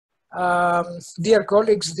Dear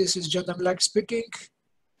colleagues, this is John Damlak speaking.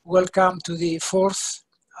 Welcome to the 4th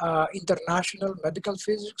International Medical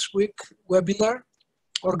Physics Week webinar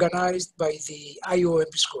organized by the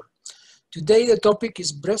IOMP School. Today the topic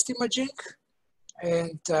is breast imaging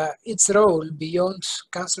and its role beyond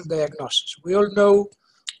cancer diagnosis. We all know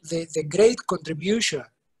the great contribution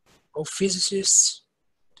of physicists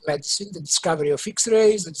to medicine, the discovery of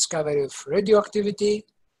X-rays, the discovery of radioactivity,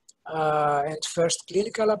 and first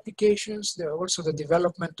clinical applications. Also the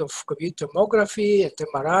development of computed tomography and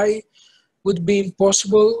MRI would be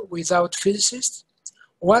impossible without physicists.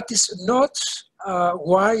 What is not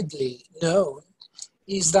widely known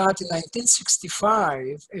is that in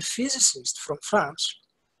 1965, a physicist from France,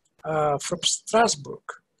 from Strasbourg,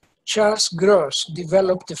 Charles Gros,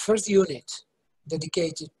 developed the first unit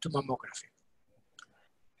dedicated to mammography.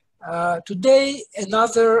 Today,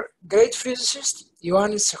 another great physicist,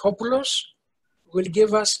 Sechopoulos, will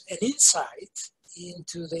give us an insight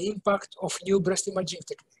into the impact of new breast imaging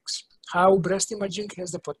techniques, how breast imaging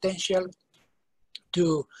has the potential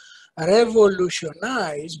to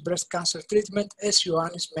revolutionize breast cancer treatment, as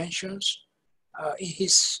Ioannis mentions in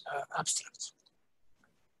his abstract.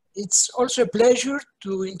 It's also a pleasure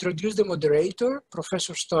to introduce the moderator,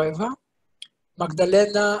 Professor Stoeva.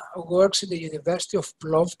 Magdalena works in the University of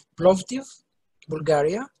Plovdiv,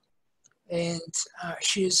 Bulgaria, and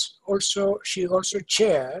she also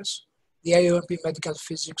chairs the IOMP Medical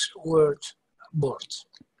Physics World Board.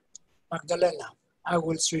 Magdalena, I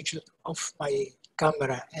will switch off my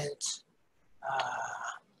camera and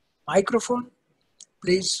microphone.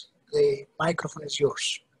 Please, the microphone is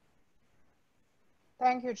yours.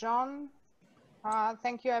 Thank you, John.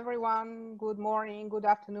 Thank you, everyone. Good morning, good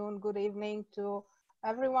afternoon, good evening to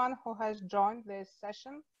everyone who has joined this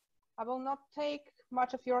session. I will not take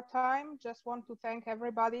much of your time, just want to thank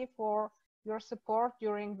everybody for your support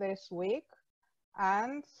during this week.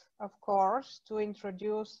 And of course, to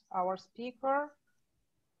introduce our speaker,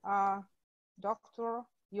 Dr.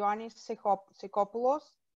 Ioannis Sechopoulos,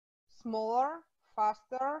 smaller,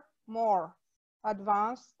 faster, more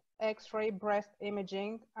advanced X-ray breast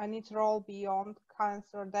imaging and its role beyond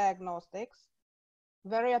cancer diagnostics.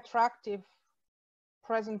 Very attractive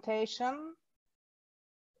presentation.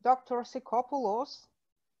 Dr. Sechopoulos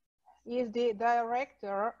is the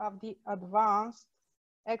director of the Advanced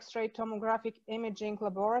X-ray Tomographic Imaging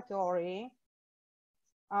Laboratory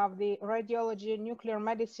of the Radiology, Nuclear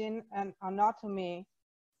Medicine and Anatomy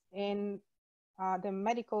in the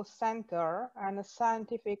Medical Center and a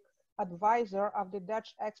scientific advisor of the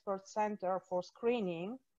Dutch Expert Center for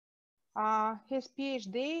Screening. His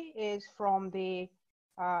PhD is from the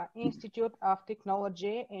Institute of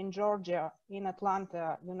Technology in Georgia in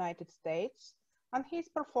Atlanta, United States, and he's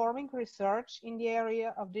performing research in the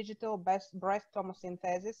area of digital breast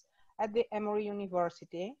tomosynthesis at the Emory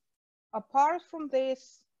University. Apart from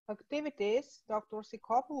these activities, Dr.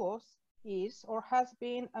 Sechopoulos is or has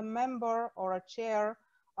been a member or a chair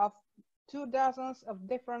of 2 dozens of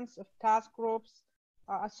different task groups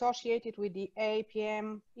associated with the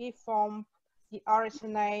APM, IFOMP, the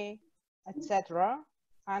RSNA, etc.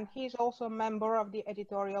 And he's also a member of the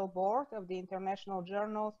editorial board of the International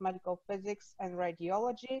Journals Medical Physics and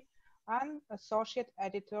Radiology and associate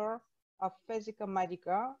editor of Physica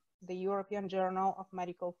Medica, the European Journal of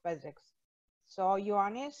Medical Physics. So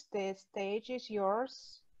Ioannis, the stage is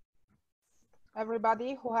yours.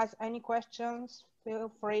 Everybody who has any questions,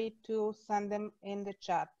 feel free to send them in the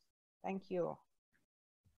chat. Thank you.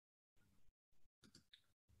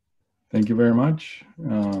 Thank you very much.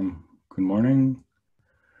 Good morning,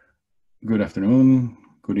 good afternoon,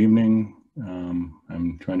 good evening.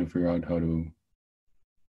 I'm trying to figure out how to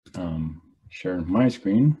share my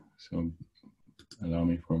screen. So allow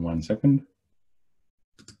me for 1 second.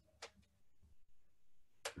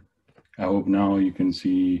 I hope now you can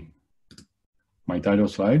see my title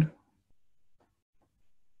slide.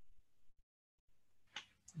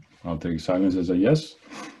 I'll take silence as a yes.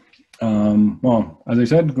 Well, as I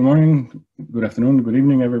said, good morning, good afternoon, good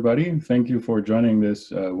evening, everybody. Thank you for joining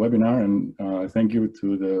this webinar, and thank you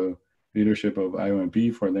to the leadership of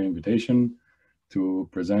IOMP for the invitation to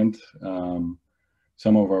present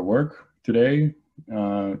some of our work today.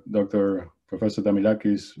 Professor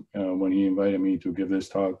Damilakis, when he invited me to give this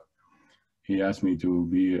talk, he asked me to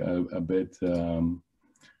be a bit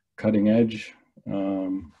cutting edge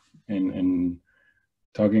and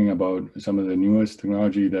talking about some of the newest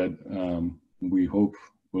technology that we hope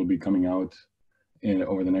will be coming out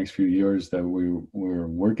over the next few years that we're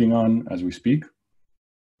working on as we speak.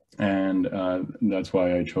 And that's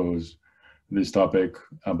why I chose this topic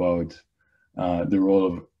about the role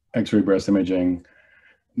of X-ray breast imaging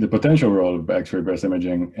the potential role of X-ray breast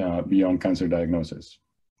imaging beyond cancer diagnosis,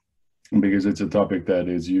 because it's a topic that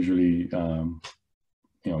is usually,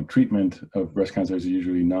 treatment of breast cancer is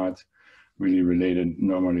usually not really related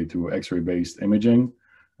normally to X-ray based imaging.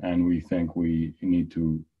 And we think we need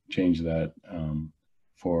to change that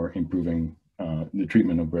for improving the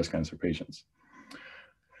treatment of breast cancer patients.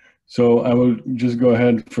 So I will just go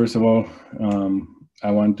ahead. First of all, I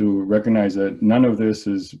want to recognize that none of this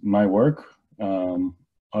is my work.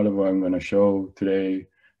 All of what I'm going to show today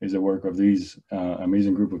is the work of these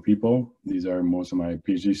amazing group of people. These are most of my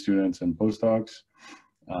PhD students and postdocs.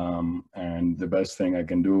 And the best thing I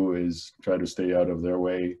can do is try to stay out of their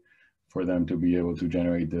way for them to be able to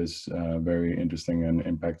generate this very interesting and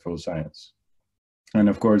impactful science. And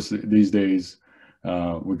of course, these days,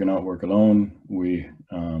 we cannot work alone. We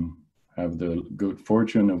have the good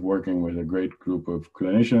fortune of working with a great group of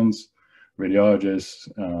clinicians, radiologists,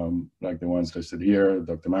 like the ones listed here,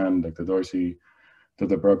 Dr. Mann, Dr. Dorsey,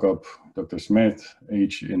 Dr. Prokop, Dr. Smith,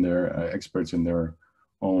 each in their experts in their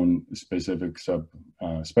own specific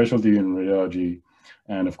specialty in radiology,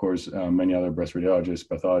 and of course, many other breast radiologists,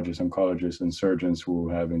 pathologists, oncologists, and surgeons who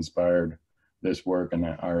have inspired this work and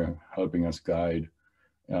are helping us guide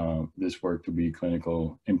this work to be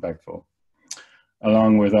clinical impactful.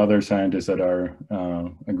 Along with other scientists that are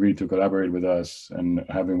agreed to collaborate with us and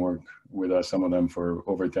having worked with us, some of them for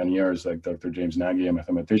over 10 years, like Dr. James Nagy, a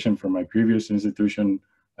mathematician from my previous institution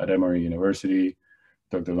at Emory University,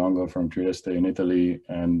 Dr. Longo from Trieste in Italy,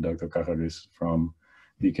 and Dr. Kacharis from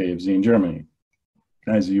the KFZ in Germany.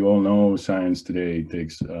 As you all know, science today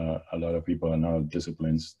takes a lot of people and a lot of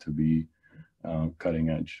disciplines to be cutting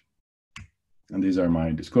edge. And these are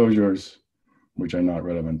my disclosures, which are not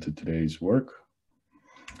relevant to today's work.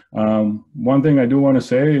 One thing I do want to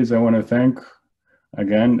say is I want to thank,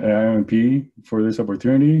 again, IOMP for this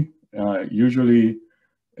opportunity. Usually,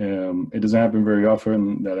 it doesn't happen very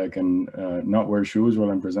often that I can not wear shoes while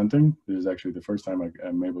I'm presenting. This is actually the first time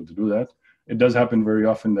I'm able to do that. It does happen very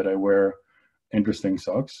often that I wear interesting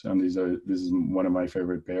socks, and this is one of my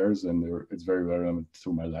favorite pairs, and it's very relevant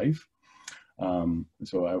to my life.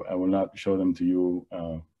 So I will not show them to you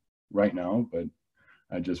right now, but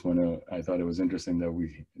I thought it was interesting that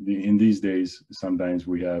in these days, sometimes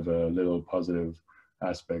we have little positive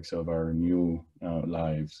aspects of our new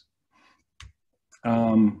lives.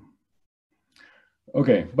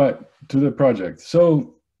 Okay, but to the project.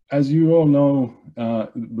 So as you all know,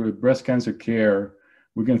 with breast cancer care,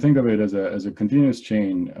 we can think of it as a continuous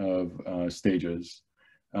chain of stages.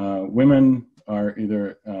 Women are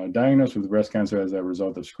either diagnosed with breast cancer as a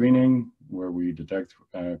result of screening, where we detect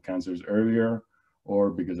cancers earlier,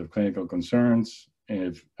 or because of clinical concerns.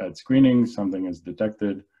 If at screening something is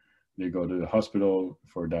detected, they go to the hospital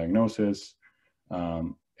for diagnosis.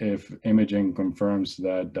 If imaging confirms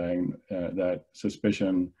that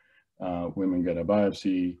suspicion, women get a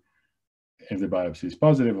biopsy. If the biopsy is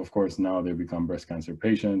positive, of course, now they become breast cancer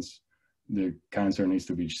patients. The cancer needs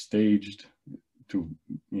to be staged to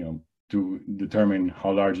determine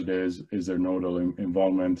how large it is. Is there nodal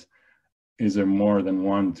involvement? Is there more than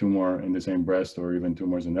one tumor in the same breast, or even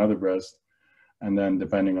tumors in the other breast? And then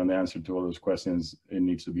depending on the answer to all those questions, it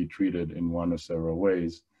needs to be treated in one of several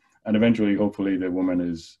ways. And eventually, hopefully, the woman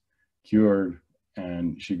is cured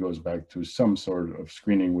and she goes back to some sort of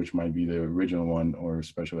screening, which might be the original one, or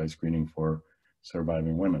specialized screening for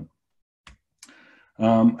surviving women.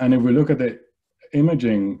 And if we look at the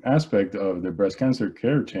imaging aspect of the breast cancer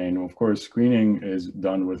care chain, of course, screening is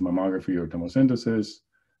done with mammography or tomosynthesis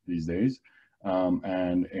these days.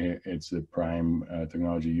 And it's the prime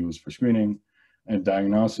technology used for screening. And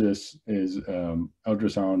diagnosis is,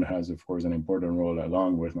 ultrasound has, of course, an important role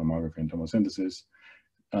along with mammography and tomosynthesis.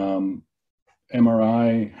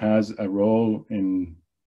 MRI has a role in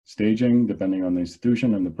staging, depending on the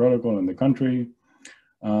institution and the protocol in the country.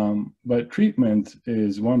 But treatment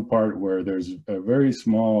is one part where there's a very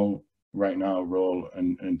small, right now, role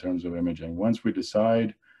in terms of imaging. Once we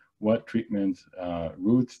decide what treatment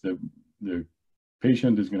route the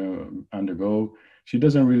patient is going to undergo, she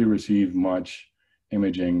doesn't really receive much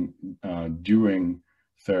imaging during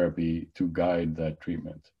therapy to guide that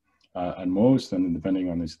treatment. At most, and depending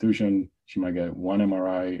on the institution, she might get one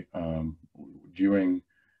MRI during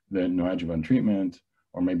the neoadjuvant treatment,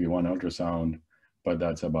 or maybe one ultrasound, but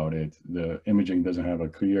that's about it. The imaging doesn't have a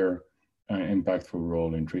clear, impactful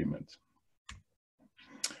role in treatment.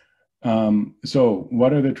 So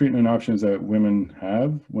what are the treatment options that women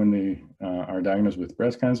have when they are diagnosed with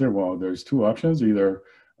breast cancer? Well, there's two options: either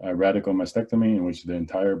a radical mastectomy, in which the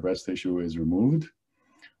entire breast tissue is removed,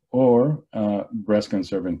 or breast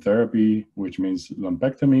conserving therapy, which means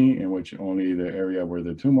lumpectomy, in which only the area where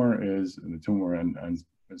the tumor is, the tumor and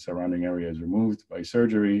the surrounding area is removed by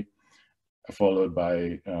surgery, followed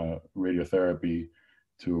by radiotherapy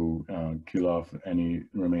to kill off any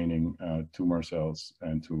remaining tumor cells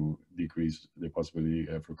and to decrease the possibility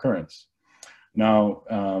of recurrence. Now,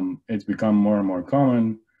 it's become more and more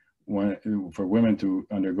common for women to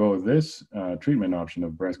undergo this treatment option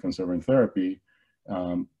of breast conserving therapy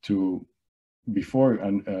before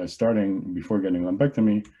getting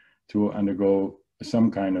lumpectomy, to undergo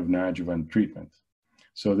some kind of neoadjuvant treatment.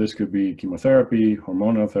 So this could be chemotherapy,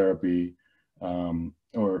 hormonal therapy,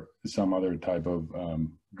 or some other type of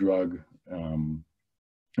drug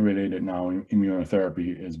related. Now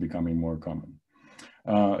immunotherapy is becoming more common.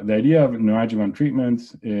 The idea of neoadjuvant treatment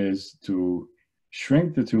is to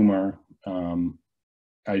shrink the tumor,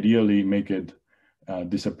 ideally make it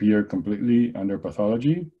disappear completely under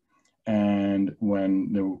pathology. And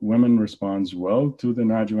when the woman responds well to the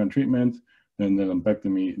neoadjuvant treatment, then the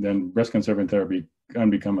lumpectomy, then breast conserving therapy can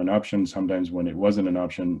become an option sometimes when it wasn't an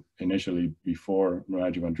option initially before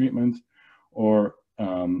neoadjuvant treatment, or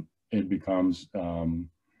it becomes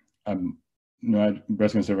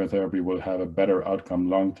breast conserving therapy will have a better outcome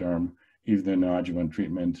long-term if the neoadjuvant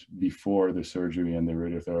treatment before the surgery and the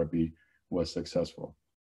radiotherapy was successful.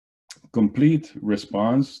 Complete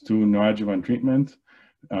response to neoadjuvant treatment,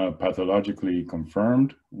 pathologically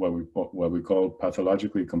confirmed, what we call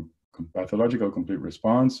pathological complete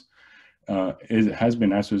response, has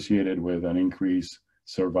been associated with an increased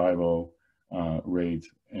survival rate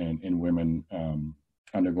in women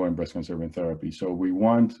undergoing breast conserving therapy. So we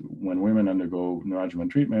want, when women undergo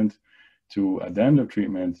neoadjuvant treatment, to at the end of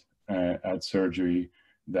treatment at surgery,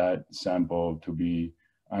 that sample to be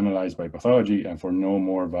analyzed by pathology and for no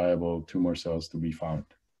more viable tumor cells to be found.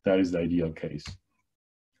 That is the ideal case.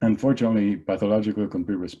 Unfortunately, pathological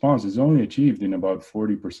complete response is only achieved in about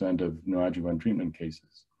 40% of neoadjuvant treatment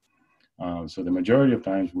cases. So the majority of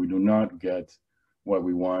times we do not get what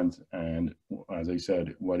we want, and as I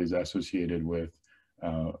said, what is associated with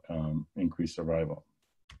increased survival.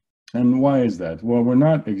 And why is that? Well, we're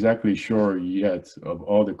not exactly sure yet of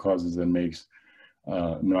all the causes that makes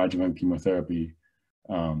neoadjuvant chemotherapy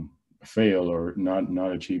fail or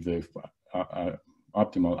not achieve the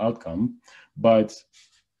optimal outcome. But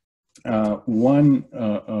one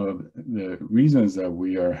of the reasons that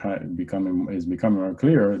we are becoming more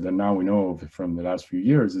clear that now we know from the last few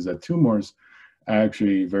years is that tumors are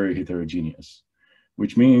actually very heterogeneous,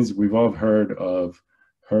 which means we've all heard of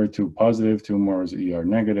HER2 positive tumors, ER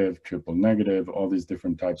negative, triple negative, all these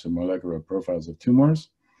different types of molecular profiles of tumors.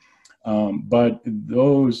 But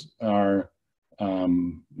those are,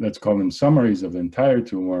 let's call them summaries of the entire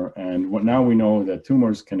tumor. And now we know that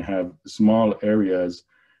tumors can have small areas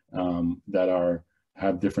that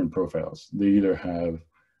have different profiles. They either have,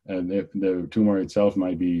 the tumor itself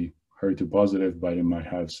might be HER2 positive, but it might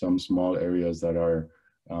have some small areas that are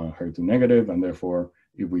HER2 negative, and therefore,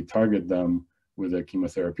 if we target them with a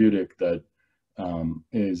chemotherapeutic that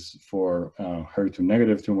is for HER2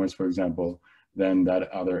 negative tumors, for example, then that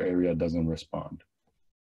other area doesn't respond.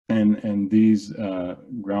 And these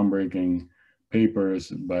groundbreaking papers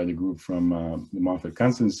by the group from the Moffitt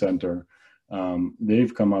Cancer Center,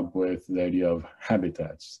 they've come up with the idea of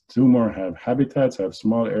habitats. Tumor have habitats, have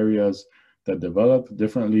small areas that develop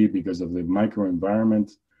differently because of the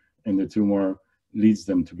microenvironment in the tumor leads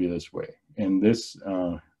them to be this way. And this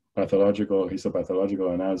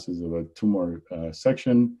histopathological analysis of a tumor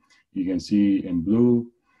section, you can see in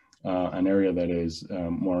blue an area that is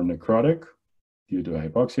more necrotic due to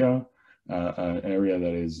hypoxia, an area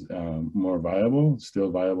that is more viable, still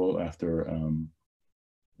viable after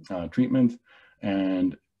treatment,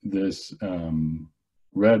 and this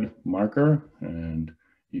red marker, and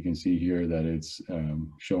you can see here that it's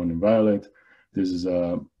shown in violet. This is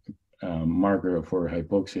a marker for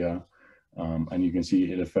hypoxia, and you can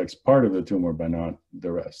see it affects part of the tumor but not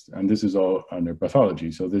the rest. And this is all under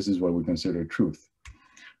pathology, so this is what we consider truth.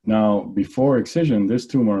 Now, before excision, this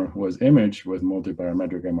tumor was imaged with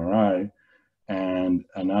multiparametric MRI, and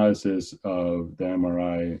analysis of the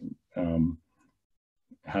MRI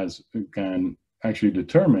can actually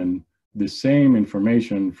determine the same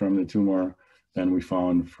information from the tumor than we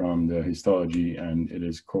found from the histology, and it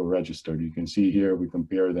is co-registered. You can see here, we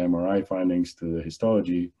compare the MRI findings to the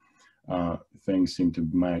histology. Things seem to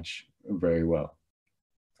match very well.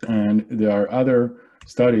 And there are other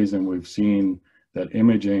studies, and we've seen that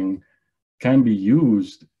imaging can be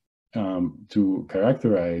used to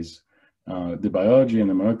characterize the biology and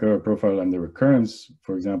the molecular profile and the recurrence,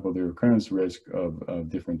 for example, the recurrence risk of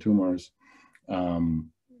different tumors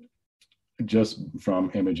just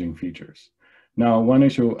from imaging features. Now, one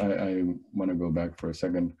issue, I want to go back for a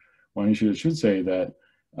second. One issue I should say that,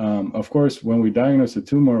 of course, when we diagnose a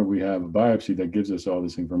tumor, we have a biopsy that gives us all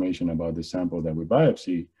this information about the sample that we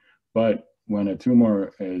biopsy. But when a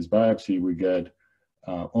tumor is biopsied, we get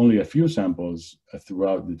only a few samples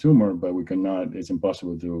throughout the tumor, but we cannot, it's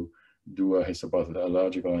impossible to do a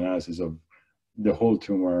histopathological analysis of the whole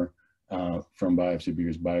tumor from biopsy,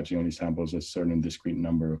 because biopsy only samples a certain discrete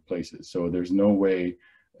number of places. So there's no way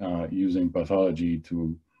using pathology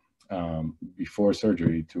to, before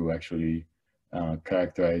surgery, to actually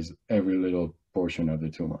characterize every little portion of the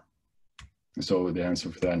tumor. So the answer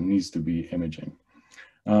for that needs to be imaging.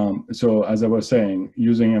 So as I was saying,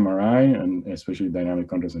 using MRI, and especially dynamic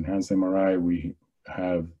contrast enhanced MRI, we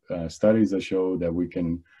have studies that show that we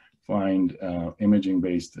can find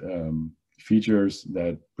imaging-based features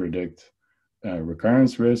that predict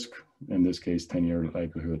recurrence risk, in this case, 10-year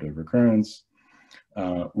likelihood of recurrence.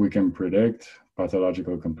 We can predict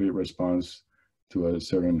pathological complete response to a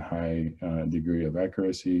certain high degree of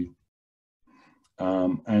accuracy.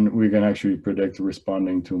 And we can actually predict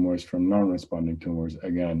responding tumors from non-responding tumors,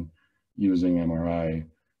 again, using MRI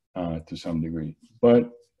to some degree.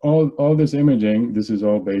 But all this imaging, this is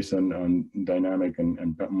all based on dynamic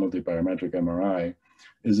and multiparametric MRI,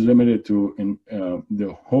 is limited to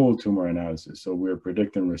the whole tumor analysis. So we're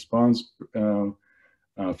predicting response,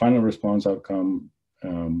 final response outcome,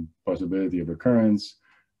 possibility of recurrence,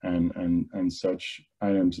 and such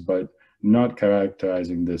items, but not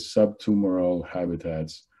characterizing the subtumoral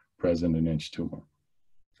habitats present in each tumor.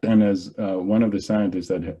 And as one of the scientists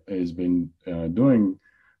that has been doing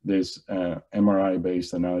this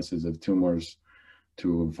MRI-based analysis of tumors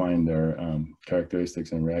to find their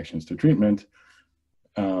characteristics and reactions to treatment,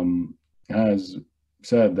 has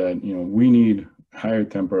said that, you know, we need higher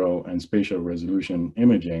temporal and spatial resolution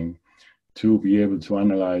imaging to be able to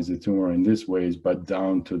analyze the tumor in these ways, but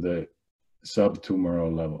down to the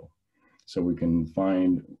subtumoral level. So we can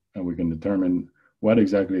find and we can determine what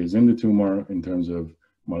exactly is in the tumor in terms of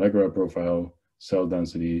molecular profile, cell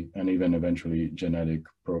density, and even eventually genetic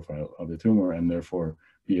profile of the tumor, and therefore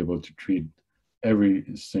be able to treat every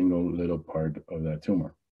single little part of that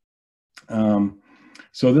tumor.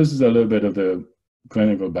 So this is a little bit of the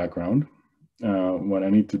clinical background. What I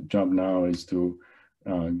need to jump now is to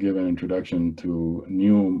give an introduction to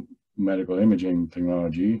new medical imaging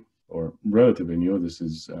technology, or relatively new. This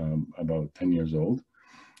is about 10 years old,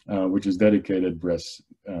 which is dedicated breast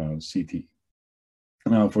CT.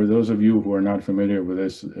 Now, for those of you who are not familiar with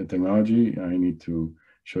this technology, I need to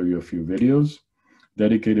show you a few videos.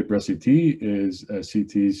 Dedicated breast CT is a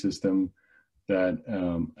CT system that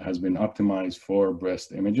has been optimized for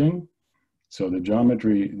breast imaging. So the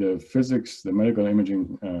geometry, the physics, the medical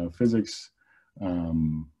imaging physics, let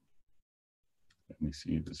me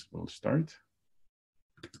see if this will start.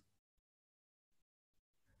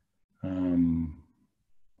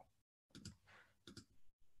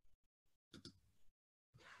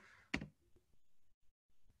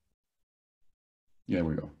 There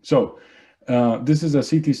we go. So this is a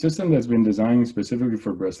CT system that's been designed specifically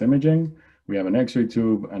for breast imaging. We have an X-ray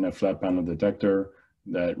tube and a flat panel detector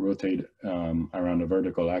that rotate around a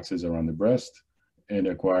vertical axis around the breast. It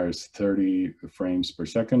acquires 30 frames per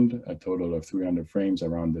second, a total of 300 frames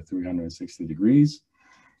around the 360 degrees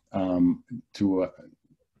to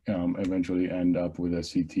eventually end up with a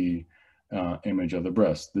CT image of the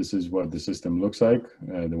breast. This is what the system looks like,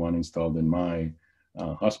 the one installed in my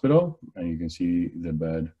hospital, and you can see the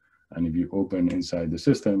bed. And if you open inside the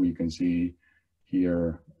system, you can see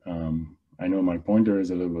here, I know my pointer is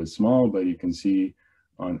a little bit small, but you can see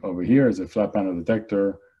over here is a flat panel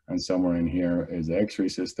detector, and somewhere in here is the X-ray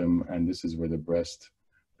system, and this is where the breast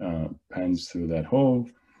pans through that hole.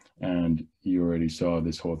 And you already saw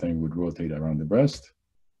this whole thing would rotate around the breast.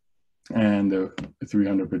 And the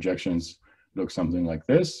 300 projections look something like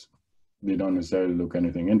this. They don't necessarily look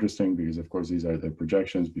anything interesting because, of course, these are the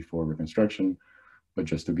projections before reconstruction, but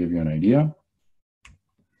just to give you an idea.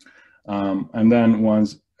 And then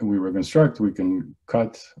once we reconstruct, we can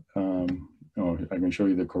cut, or I can show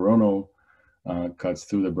you the coronal cuts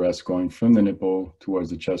through the breast going from the nipple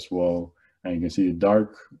towards the chest wall. And you can see the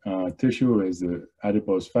dark tissue is the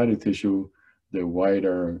adipose fatty tissue. The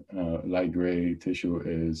whiter light gray tissue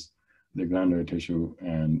is the glandular tissue,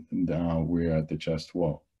 and now we're at the chest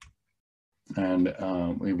wall. And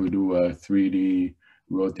if we do a 3D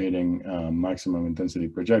rotating maximum intensity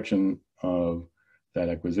projection of that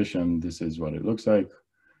acquisition, this is what it looks like.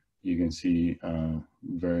 You can see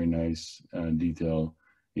very nice detail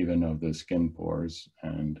even of the skin pores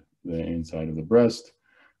and the inside of the breast.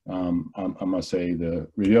 I must say the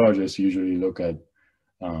radiologists usually look at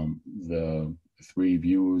the three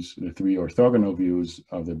views, the three orthogonal views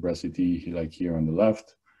of the breast CT, like here on the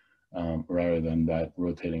left, rather than that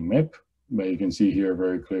rotating MIP. But you can see here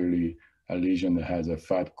very clearly a lesion that has a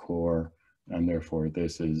fat core, and therefore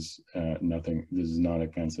this is nothing. This is not a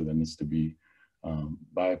cancer that needs to be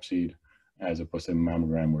biopsied, as opposed to a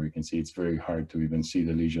mammogram where you can see it's very hard to even see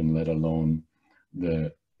the lesion, let alone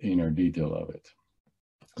the inner detail of it.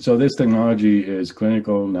 So this technology is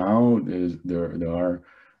clinical now. There are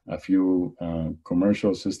a few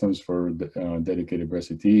commercial systems for dedicated breast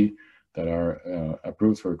CT that are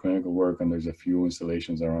approved for clinical work, and there's a few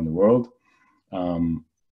installations around the world.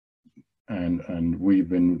 And we've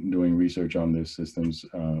been doing research on these systems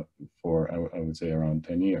for, I would say, around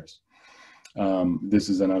 10 years. This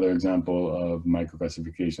is another example of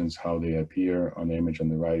microcalcifications, how they appear on the image on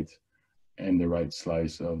the right, in the right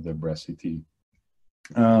slice of the breast CT.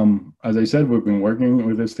 As I said, we've been working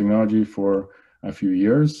with this technology for a few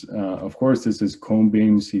years. Of course, this is cone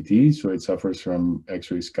beam CT, so it suffers from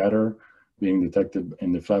X-ray scatter being detected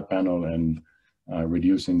in the flat panel and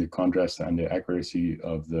reducing the contrast and the accuracy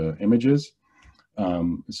of the images.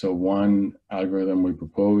 So one algorithm we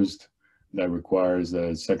proposed that requires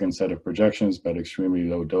a second set of projections, but extremely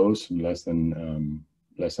low dose, less than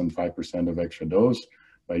 5% of extra dose,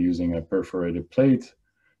 by using a perforated plate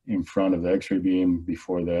in front of the X-ray beam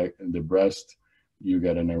before the breast. You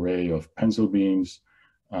get an array of pencil beams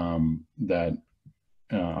that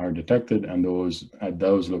are detected, and at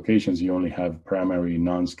those locations you only have primary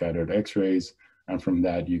non-scattered X-rays, and from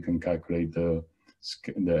that you can calculate the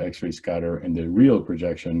X-ray scatter in the real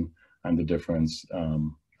projection and the difference.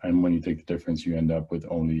 And when you take the difference, you end up with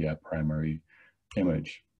only a primary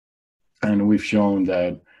image. And we've shown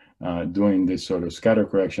that doing this sort of scatter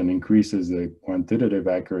correction increases the quantitative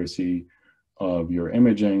accuracy of your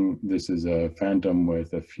imaging. This is a phantom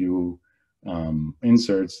with a few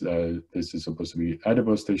inserts. This is supposed to be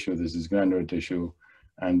adipose tissue. This is glandular tissue.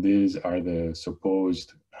 And these are the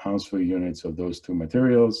supposed Hounsfield units of those two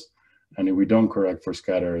materials. And if we don't correct for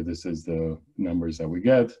scatter, this is the numbers that we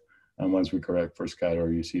get. And once we correct for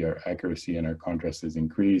scatter, you see our accuracy and our contrast is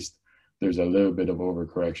increased. There's a little bit of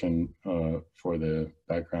overcorrection for the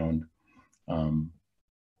background,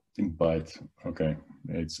 but okay,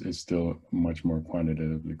 it's still much more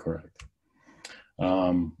quantitatively correct.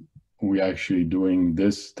 We're actually doing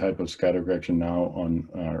this type of scatter correction now on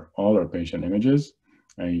all our patient images.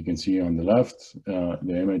 And you can see on the left, the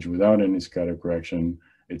image without any scatter correction,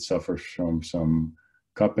 it suffers from some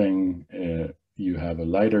cupping. You have a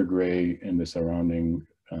lighter gray in the surrounding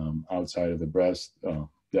outside of the breast,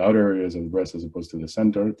 the outer areas of the breast as opposed to the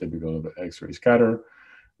center, typical of X-ray scatter.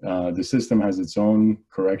 The system has its own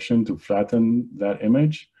correction to flatten that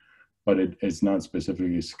image, but it's not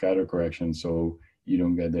specifically scatter correction, so you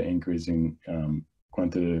don't get the increasing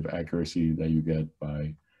quantitative accuracy that you get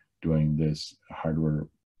by doing this hardware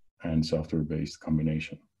and software-based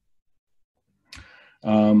combination.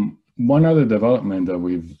 One other development that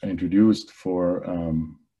we've introduced for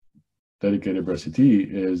dedicated breast CT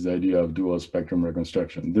is the idea of dual spectrum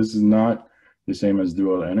reconstruction. This is not the same as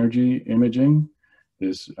dual energy imaging.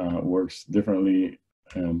 This works differently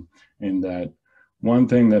in that one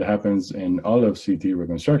thing that happens in all of CT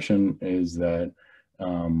reconstruction is that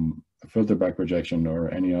filter back projection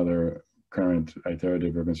or any other current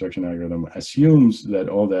iterative reconstruction algorithm assumes that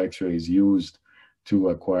all the X-rays used to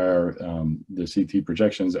acquire the CT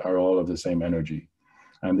projections are all of the same energy.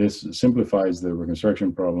 And this simplifies the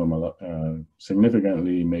reconstruction problem a lot,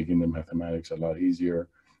 significantly, making the mathematics a lot easier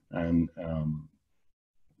and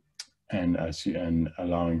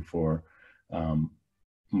allowing for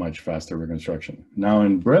much faster reconstruction. Now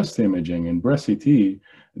in breast imaging, in breast CT,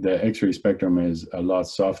 the X-ray spectrum is a lot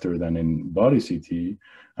softer than in body CT,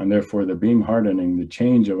 and therefore the beam hardening, the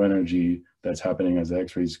change of energy that's happening as the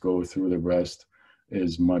X-rays go through the breast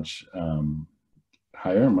is much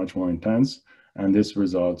higher, much more intense, and this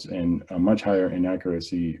results in a much higher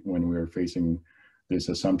inaccuracy when we're facing this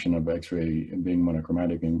assumption of X-ray being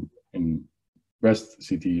monochromatic in breast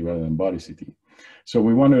CT rather than body CT. So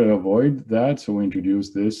we wanted to avoid that, so we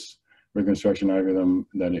introduced this reconstruction algorithm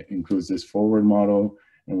that includes this forward model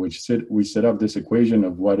in which we set up this equation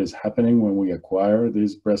of what is happening when we acquire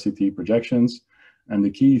these breast CT projections. And the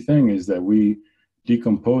key thing is that we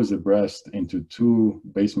decompose the breast into two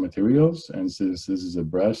base materials. And since this is a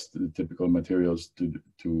breast, the typical materials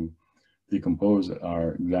to decompose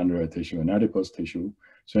are glandular tissue and adipose tissue.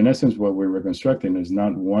 So in essence, what we're reconstructing is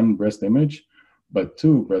not one breast image, but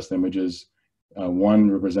two breast images,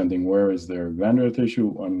 one representing where is their glandular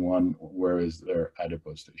tissue and one where is their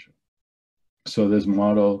adipose tissue. So this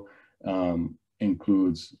model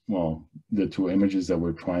includes, well, the two images that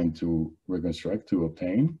we're trying to reconstruct to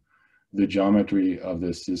obtain, the geometry of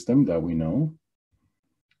the system that we know,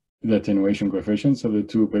 the attenuation coefficients of the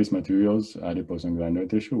two base materials, adipose and glandular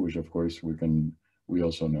tissue, which of course we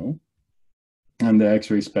also know, and the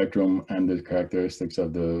X-ray spectrum and the characteristics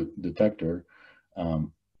of the detector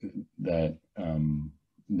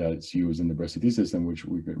that's used in the breast CT system, which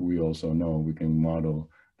we also know. We can model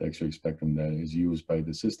the X-ray spectrum that is used by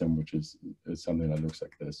the system, which is something that looks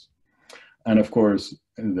like this. And of course,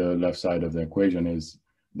 the left side of the equation is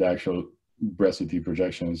the actual breast CT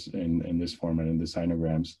projections in this format, in the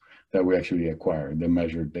sinograms that we actually acquire, the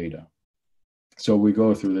measured data. So we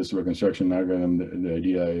go through this reconstruction algorithm. The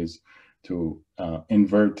idea is to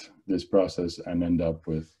invert this process and end up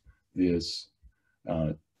with these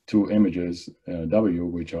two images, W,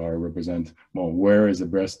 which represent, well, where is the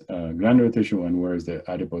breast glandular tissue and where is the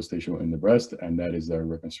adipose tissue in the breast, and that is the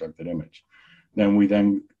reconstructed image. Then we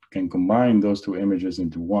can combine those two images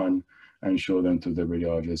into one and show them to the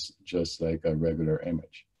radiologist just like a regular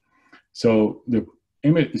image. So the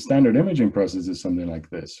standard imaging process is something like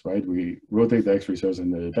this, right? We rotate the X-ray source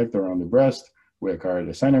in the detector on the breast, we acquire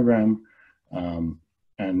the sinogram,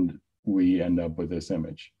 and we end up with this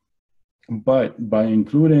image. But by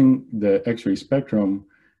including the X-ray spectrum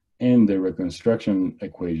in the reconstruction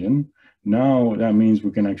equation, now that means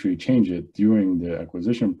we can actually change it during the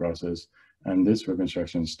acquisition process, and this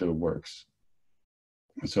reconstruction still works.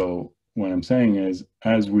 So what I'm saying is,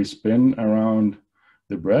 as we spin around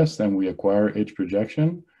the breast and we acquire each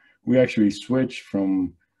projection, we actually switch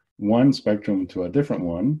from one spectrum to a different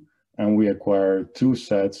one, and we acquire two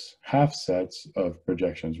sets, half sets of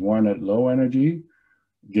projections. One at low energy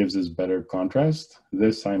gives us better contrast.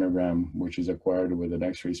 This sinogram, which is acquired with an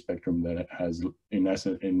X-ray spectrum that has, in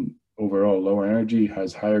essence, in overall lower energy,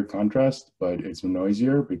 has higher contrast, but it's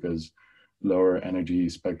noisier because lower energy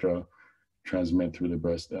spectra transmit through the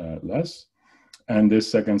breast less. And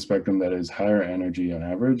this second spectrum that is higher energy on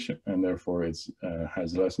average, and therefore it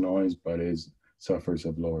has less noise, but suffers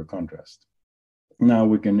of lower contrast. Now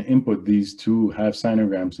we can input these two half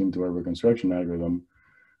sinograms into our reconstruction algorithm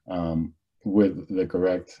with the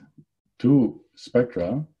correct two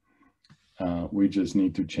spectra. We just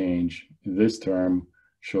need to change this term,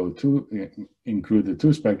 include the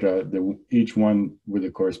two spectra, each one with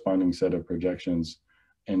a corresponding set of projections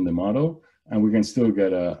in the model, and we can still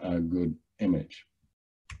get a good image.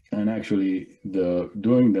 And actually,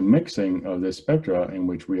 doing the mixing of the spectra, in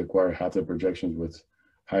which we acquire half the projections with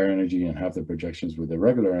higher energy and half the projections with the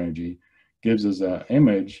regular energy, gives us an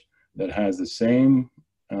image that has the same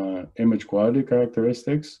image quality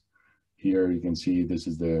characteristics. Here you can see this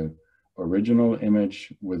is the original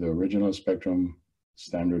image with the original spectrum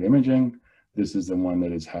standard imaging. This is the one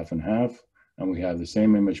that is half and half, and we have the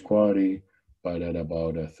same image quality, but at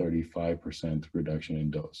about a 35% reduction in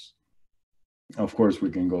dose. Of course, we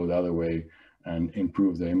can go the other way and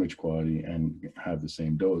improve the image quality and have the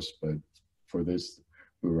same dose, but for this,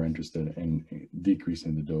 we were interested in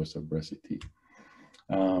decreasing the dose of breast CT.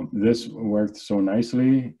 This worked so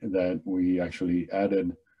nicely that we actually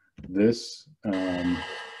added this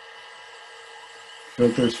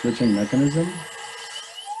filter switching mechanism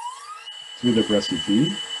to the breast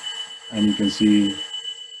CT, and you can see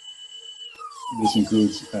this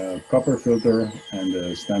includes a copper filter and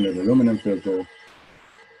a standard aluminum filter,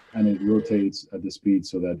 and it rotates at the speed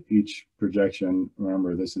so that each projection,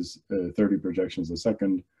 remember this is 30 projections a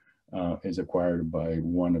second, is acquired by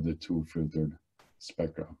one of the two filtered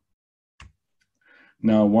spectra.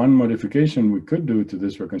 Now, one modification we could do to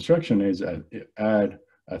this reconstruction is add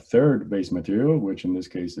a third base material, which in this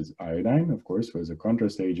case is iodine, of course, as a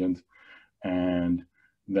contrast agent, and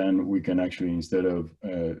then we can actually, instead of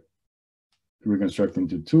reconstructing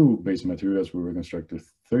to two base materials, we reconstruct to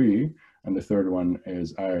three, and the third one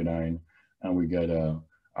is iodine, and we get a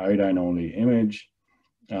iodine only image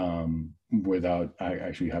without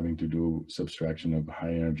actually having to do subtraction of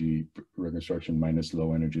high energy reconstruction minus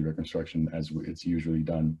low energy reconstruction as it's usually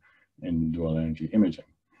done in dual energy imaging.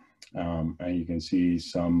 And you can see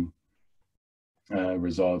some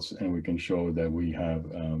results, and we can show that we have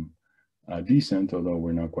a decent, although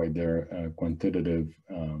we're not quite there, quantitative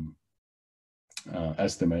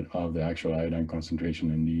estimate of the actual iodine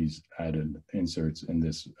concentration in these added inserts in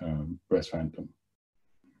this breast phantom.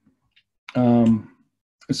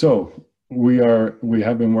 So we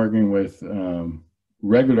have been working with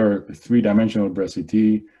regular three-dimensional breast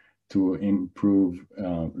CT to improve,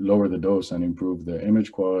 lower the dose and improve the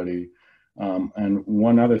image quality. And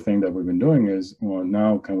one other thing that we've been doing is, well,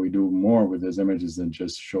 now can we do more with these images than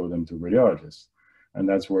just show them to radiologists? And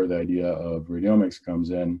that's where the idea of radiomics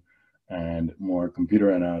comes in, and more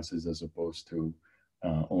computer analysis as opposed to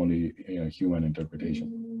only human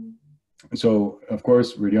interpretation. So, of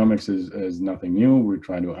course, radiomics is nothing new. We're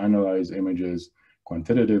trying to analyze images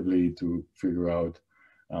quantitatively to figure out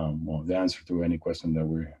well, the answer to any question that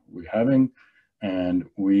we're having. And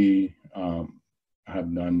we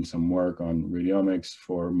have done some work on radiomics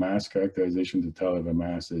for mass characterization to tell if a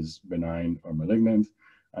mass is benign or malignant.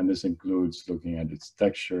 And this includes looking at its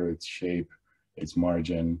texture, its shape, its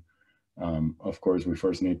margin. Of course, we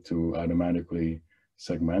first need to automatically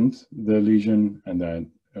segment the lesion, and then,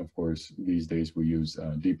 of course, these days we use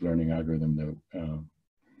a deep learning algorithm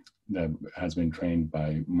that has been trained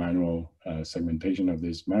by manual segmentation of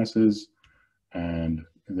these masses. And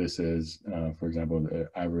this is, for example, the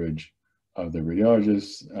average of the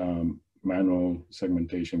radiologist's manual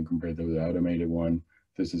segmentation compared to the automated one.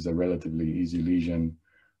 This is a relatively easy lesion.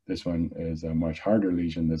 This one is a much harder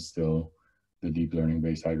lesion that still the deep learning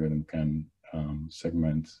based algorithm can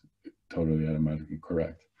segment totally automatically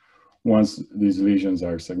correct. Once these lesions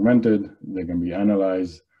are segmented, they can be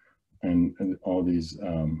analyzed, and all these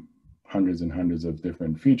hundreds and hundreds of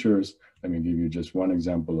different features. Let me give you just one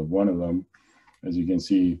example of one of them. As you can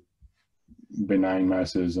see, benign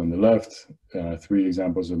masses on the left, 3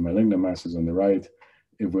 examples of malignant masses on the right.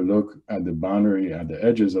 If we look at the boundary, at the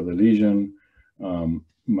edges of the lesion,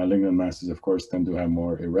 malignant masses, of course, tend to have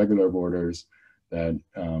more irregular borders that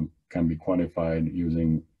can be quantified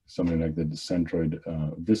using something like the centroid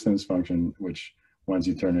distance function, which once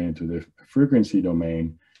you turn it into the frequency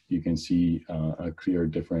domain, you can see a clear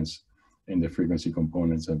difference in the frequency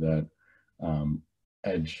components of that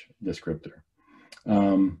edge descriptor.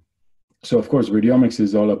 So of course, radiomics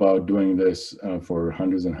is all about doing this for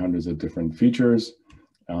hundreds and hundreds of different features.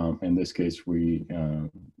 In this case,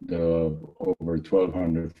 there are over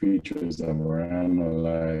 1,200 features that were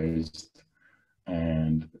analyzed,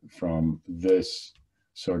 and from this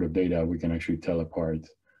sort of data, we can actually tell apart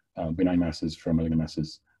benign masses from malignant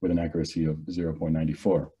masses with an accuracy of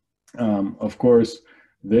 0.94. Of course,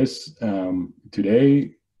 this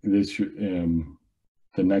today,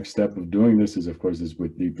 the next step of doing this is, of course, is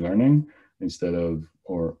with deep learning instead of,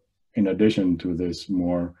 or in addition to this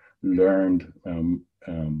more learned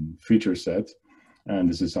feature set. And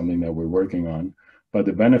this is something that we're working on. But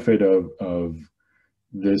the benefit of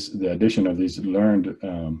this, the addition of these learned,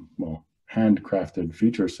 well, handcrafted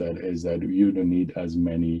feature set is that you don't need as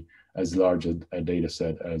large a data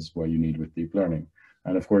set as what you need with deep learning.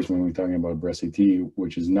 And of course, when we're talking about breast CT,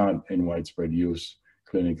 which is not in widespread use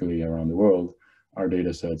clinically around the world, our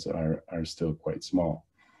data sets are still quite small.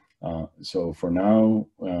 So for now,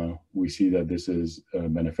 we see that this is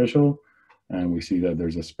beneficial, and we see that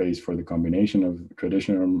there's a space for the combination of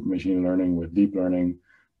traditional machine learning with deep learning,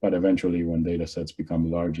 but eventually when data sets become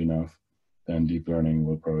large enough, then deep learning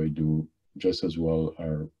will probably do just as well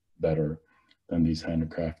or better than these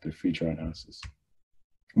handcrafted feature analysis.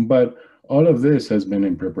 But all of this has been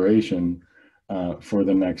in preparation for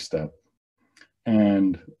the next step.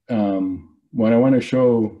 And what I want to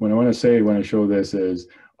show, when I show this is,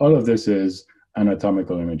 all of this is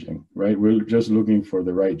anatomical imaging, right? We're just looking for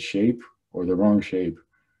the right shape or the wrong shape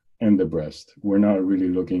in the breast. We're not really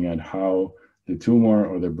looking at how the tumor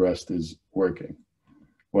or the breast is working.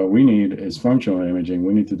 What we need is functional imaging.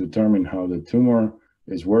 We need to determine how the tumor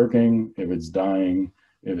is working, if it's dying,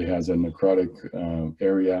 if it has a necrotic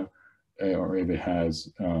area, or if it has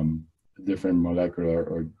different molecular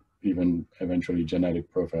or even eventually genetic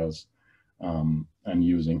profiles, and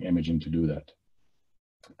using imaging to do that.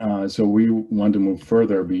 So we want to move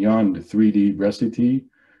further beyond 3D breast CT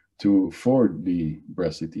to 4D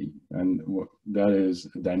breast CT, and that is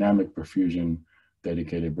dynamic perfusion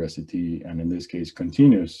dedicated breast CT, and in this case,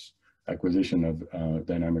 continuous acquisition of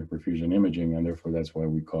dynamic perfusion imaging, and therefore that's why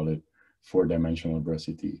we call it 4-dimensional breast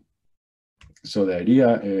CT. So the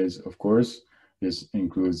idea is, of course, this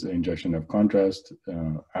includes the injection of contrast,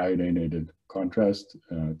 iodinated contrast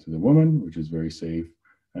to the woman, which is very safe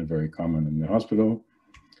and very common in the hospital.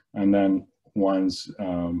 And then once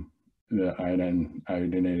the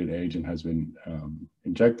iodinated agent has been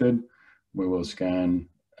injected, we will scan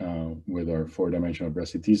with our 4-dimensional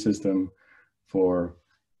breast CT system. For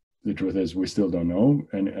the truth is, we still don't know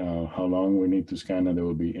and how long we need to scan, and there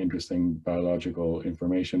will be interesting biological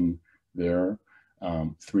information there,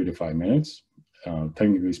 3 to 5 minutes.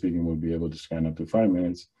 Technically speaking, we'll be able to scan up to 5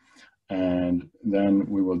 minutes. And then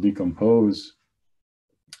we will decompose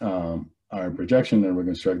our projection and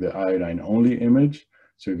reconstruct the iodine-only image.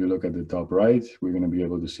 So if you look at the top right, we're going to be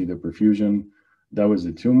able to see the perfusion. That was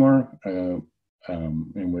the tumor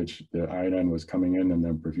in which the iodine was coming in and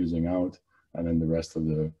then perfusing out and then the rest of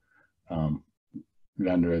the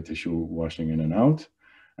glandular tissue washing in and out.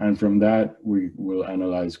 And from that, we will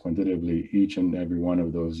analyze quantitatively each and every one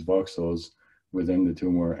of those voxels within the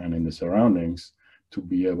tumor and in the surroundings to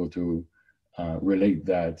be able to relate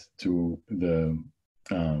that to the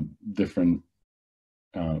different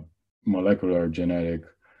molecular, genetic,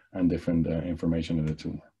 and different information of the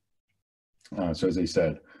tumor. So as I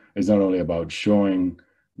said, it's not only about showing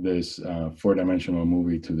this four-dimensional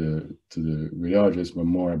movie to the radiologist, but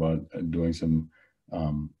more about doing some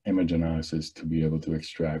image analysis to be able to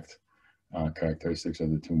extract characteristics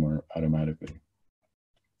of the tumor automatically.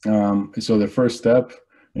 So the first step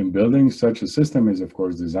in building such a system is, of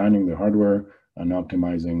course, designing the hardware and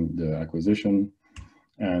optimizing the acquisition.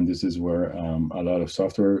 And this is where a lot of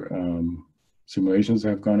software simulations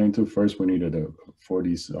have gone into. First, we needed a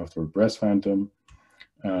 4D software breast phantom,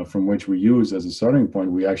 from which we used as a starting point,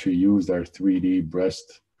 we actually used our 3D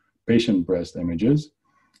patient breast images.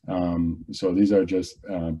 So these are just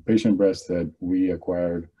patient breasts that we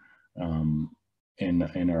acquired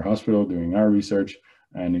in our hospital doing our research,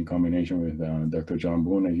 and in combination with Dr. John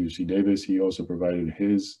Boone at UC Davis, he also provided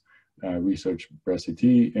his research breast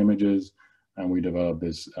CT images, and we developed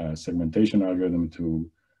this segmentation algorithm to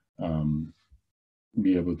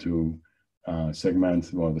be able to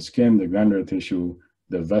segment the skin, the glandular tissue,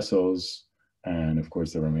 the vessels, and of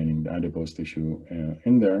course the remaining adipose tissue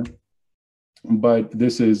in there. But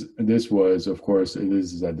this was, of course,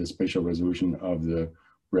 this is at the spatial resolution of the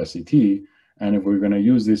breast CT. And if we're going to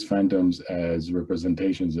use these phantoms as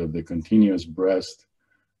representations of the continuous breast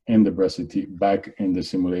in the breast CT back in the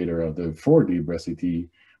simulator of the 4D breast CT,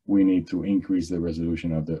 we need to increase the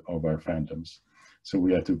resolution of our phantoms. So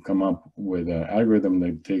we had to come up with an algorithm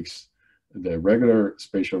that takes the regular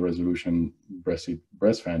spatial resolution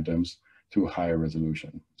breast phantoms to higher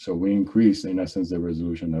resolution. So we increase, in essence, the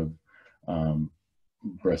resolution of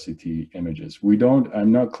breast CT images.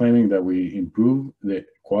 I'm not claiming that we improve the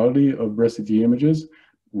quality of breast CT images.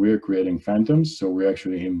 We're creating phantoms, so we're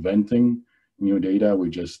actually inventing new data.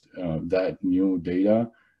 That new data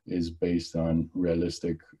is based on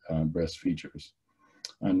realistic breast features.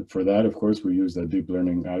 And for that, of course, we use a deep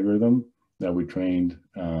learning algorithm that we trained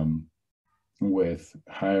with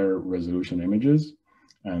higher resolution images.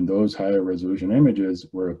 And those higher resolution images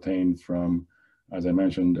were obtained from, as I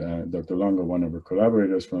mentioned, Dr. Longo, one of her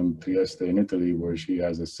collaborators from Trieste in Italy, where she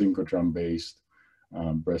has a synchrotron-based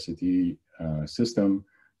breast CT system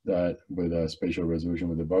that with a spatial resolution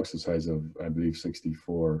with a voxel size of, I believe,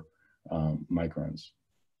 64 microns.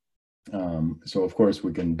 So of course,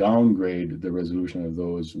 we can downgrade the resolution of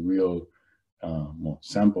those real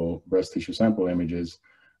breast tissue sample images,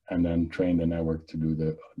 and then train the network to do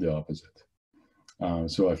the opposite.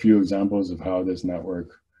 So a few examples of how this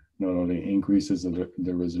network not only increases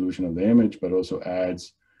the resolution of the image, but also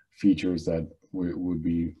adds features that would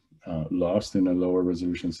be lost in a lower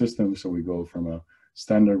resolution system. So we go from a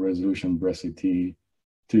standard resolution breast CT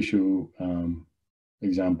tissue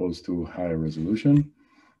examples to higher resolution,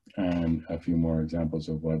 and a few more examples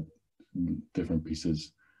of what different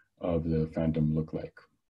pieces of the phantom look like.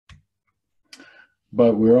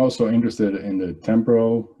 But we're also interested in the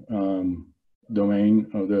temporal domain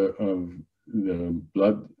of the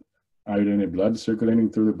blood, iodinated blood circulating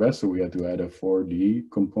through the breast. So we had to add a 4D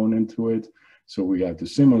component to it. So we had to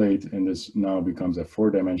simulate, and this now becomes a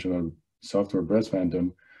 4-dimensional software breast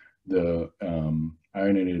phantom, the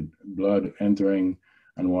iodinated blood entering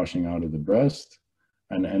and washing out of the breast,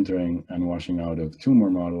 and entering and washing out of tumor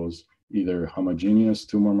models, either homogeneous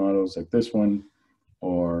tumor models like this one,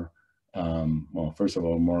 or well, first of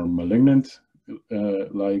all, more malignant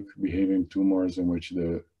like behaving tumors in which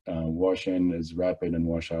the wash in is rapid and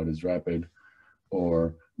wash out is rapid,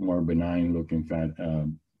 or more benign looking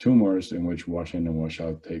tumors in which wash in and wash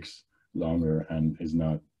out takes longer and is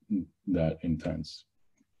not that intense.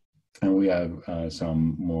 And we have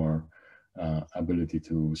some more ability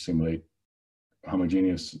to simulate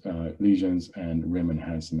homogeneous lesions and rim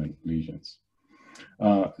enhancement lesions.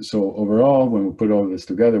 So overall, when we put all this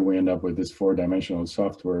together, we end up with this 4-dimensional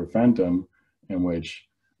software phantom in which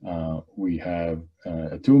we have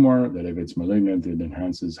a tumor that, if it's malignant, it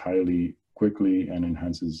enhances highly quickly and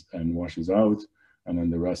enhances and washes out. And then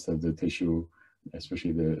the rest of the tissue,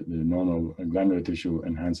 especially the normal glandular tissue,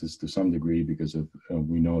 enhances to some degree because of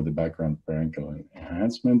we know the background parenchymal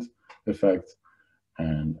enhancement effect,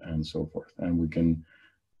 and so forth. And we can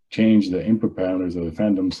change the input parameters of the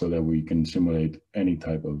phantom so that we can simulate any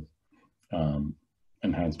type of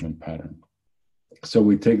enhancement pattern. So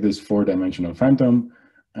we take this 4-dimensional phantom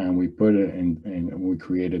and we put it in, and we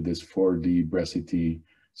created this 4D breast CT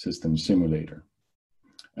system simulator.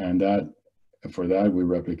 And that for that, we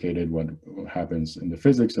replicated what happens in the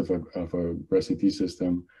physics of a REST-CT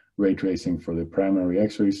system, ray tracing for the primary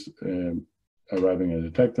X-rays arriving at a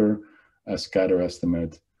detector, a scatter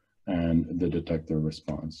estimate, and the detector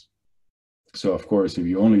response. So of course, if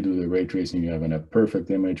you only do the ray tracing, you have a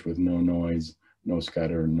perfect image with no noise, no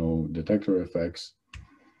scatter, no detector effects.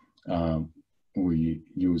 We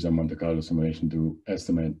use a Monte Carlo simulation to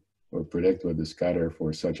estimate or predict what the scatter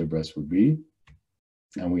for such a breast would be.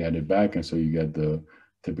 And we add it back, and so you get the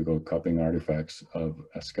typical cupping artifacts of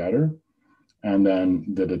a scatter. And then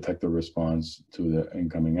the detector response to the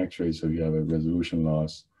incoming X-ray, so you have a resolution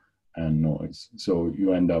loss and noise. So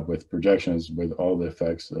you end up with projections with all the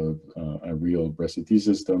effects of a real breast-CT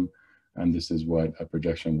system, and this is what a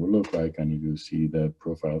projection will look like, and you see the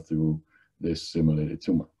profile through this simulated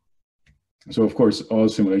tumor. So of course, all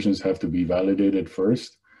simulations have to be validated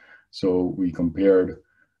first. So we compared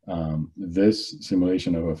this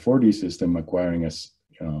simulation of a 4D system acquiring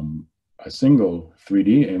a single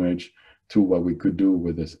 3D image to what we could do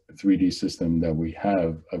with this 3D system that we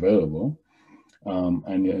have available.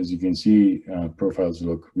 And as you can see, profiles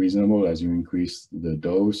look reasonable. As you increase the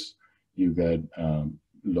dose, you get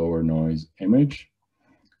lower noise image.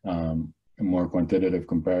 A more quantitative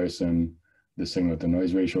comparison, the signal to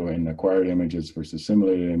noise ratio in acquired images versus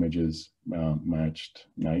simulated images matched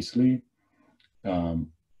nicely.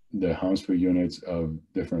 The Hounsfield units of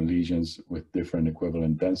different lesions with different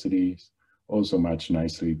equivalent densities also match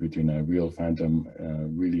nicely between a real phantom,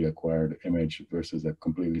 really acquired image versus a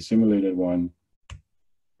completely simulated one.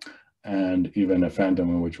 And even a phantom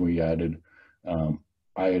in which we added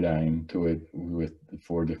iodine to it with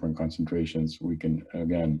 4 different concentrations, we can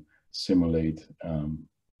again simulate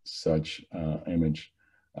such image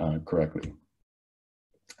correctly.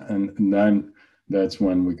 And then that's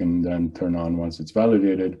when we can then turn on, once it's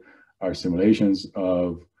validated, our simulations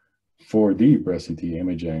of 4D breast-CT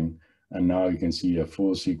imaging. And now you can see a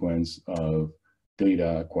full sequence of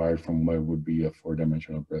data acquired from what would be a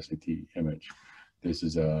 4-dimensional breast-CT image. This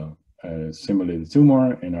is a simulated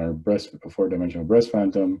tumor in our 4-dimensional breast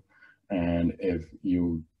phantom. And if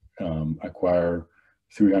you acquire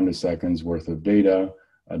 300 seconds worth of data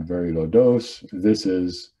at very low dose, this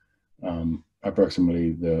is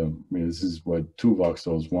approximately this is what 2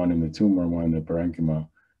 voxels, one in the tumor, one in the parenchyma,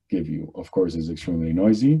 give you. Of course, it's extremely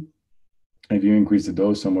noisy. If you increase the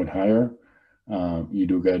dose somewhat higher, you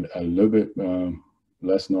do get a little bit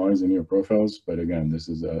less noise in your profiles. But again, this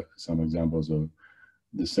is some examples of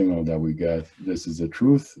the signal that we get. This is the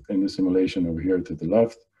truth in the simulation over here to the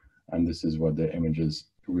left, and this is what the images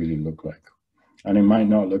really look like. And it might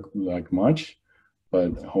not look like much,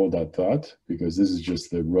 but hold that thought, because this is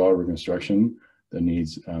just the raw reconstruction that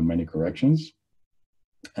needs many corrections.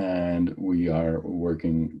 And we are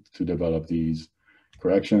working to develop these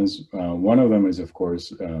corrections. One of them is, of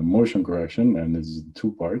course, motion correction, and this is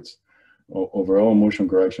 2 parts. Overall motion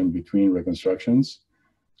correction between reconstructions,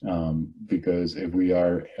 because if we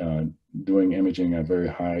are doing imaging at very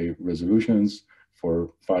high resolutions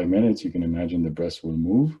for 5 minutes, you can imagine the breast will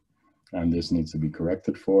move, and this needs to be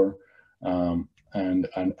corrected for. And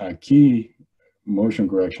a key motion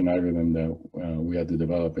correction algorithm that we had to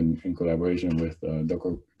develop in collaboration with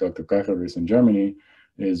Dr. Kacheris in Germany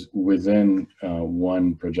is within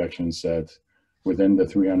one projection set, within the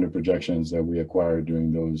 300 projections that we acquired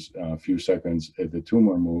during those few seconds, if the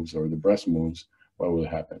tumor moves or the breast moves, what will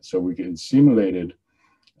happen? So we can simulated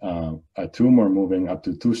a tumor moving up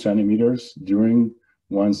to 2 centimeters during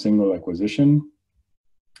one single acquisition.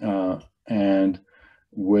 And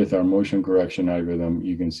with our motion correction algorithm,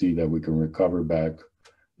 you can see that we can recover back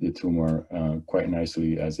the tumor quite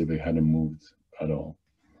nicely as if it hadn't moved at all.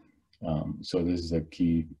 So this is a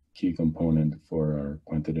key component for our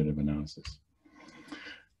quantitative analysis.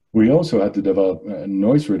 We also had to develop a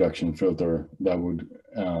noise reduction filter that would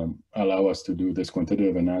allow us to do this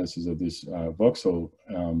quantitative analysis of this voxel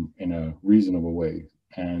in a reasonable way.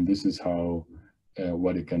 And this is how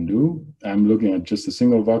what it can do. I'm looking at just a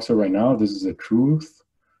single voxel right now. This is a true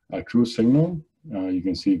signal. You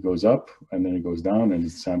can see it goes up and then it goes down, and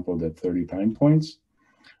it's sampled at 30 time points.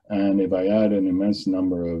 And if I add an immense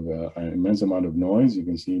amount of noise, you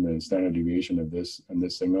can see the standard deviation of this, and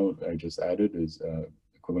this signal I just added is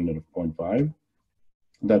equivalent of 0.5.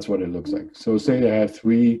 That's what it looks like. So say I have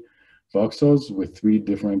 3 voxels with 3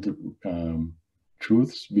 different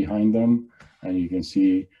truths behind them, and you can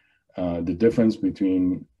see the difference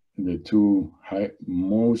between the 2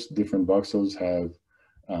 most different voxels have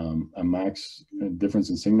a max difference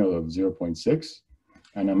in signal of 0.6,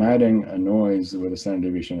 and I'm adding a noise with a standard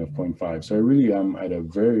deviation of 0.5. So I really am at a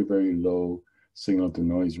very, very low signal to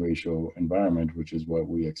noise ratio environment, which is what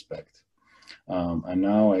we expect. And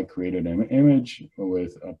now I created an image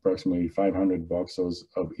with approximately 500 voxels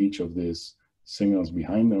of each of these signals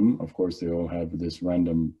behind them. Of course, they all have this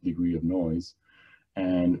random degree of noise.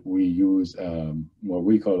 And we use what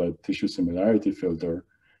we call a tissue similarity filter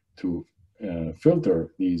to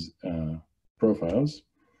filter these profiles.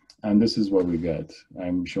 And this is what we get.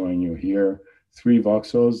 I'm showing you here 3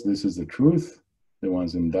 voxels. This is the truth. The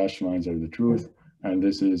ones in dashed lines are the truth. And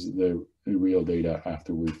this is the real data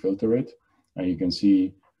after we filter it. And you can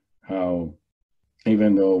see how,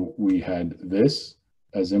 even though we had this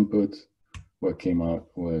as input, what came out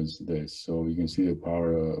was this. So you can see the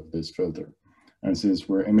power of this filter. And since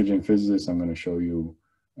we're imaging physicists, I'm going to show you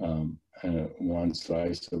one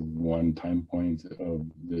slice of one time point of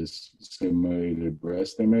this simulated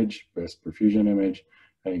breast image, breast perfusion image.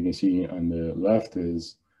 And you can see on the left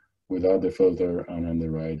is without the filter, and on the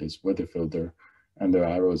right is with the filter. And the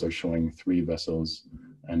arrows are showing 3 vessels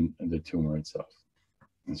and the tumor itself.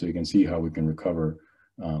 And so you can see how we can recover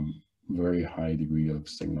very high degree of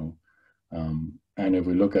signal. And if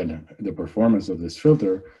we look at the performance of this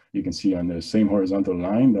filter, you can see on the same horizontal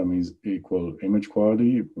line, that means equal image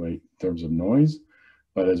quality, right, in terms of noise.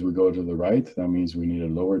 But as we go to the right, that means we need a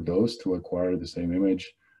lower dose to acquire the same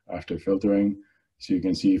image after filtering. So you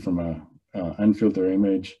can see from a unfiltered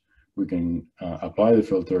image, we can apply the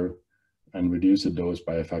filter and reduce the dose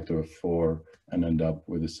by a factor of 4 and end up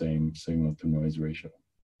with the same signal to noise ratio.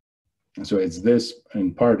 And so it's this,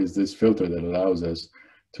 in part, is this filter that allows us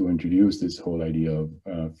to introduce this whole idea of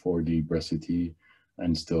 4D breast CT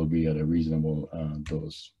and still be at a reasonable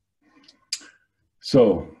dose.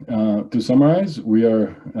 So to summarize, we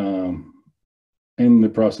are in the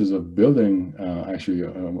process of building, actually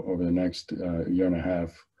over the next year and a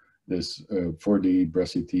half, this 4D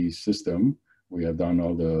breast CT system. We have done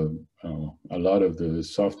all the, a lot of the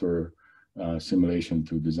software simulation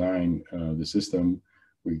to design the system.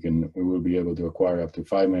 We will be able to acquire up to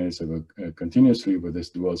 5 minutes of continuously with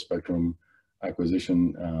this dual spectrum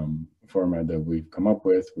acquisition format that we've come up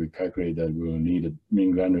with. We calculate that we will need a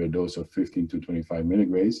mean granular dose of 15 to 25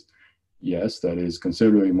 milligrays. Yes, that is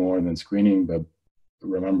considerably more than screening, but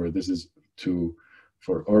remember, this is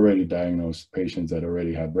for already diagnosed patients that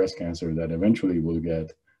already have breast cancer that eventually will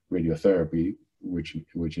get radiotherapy,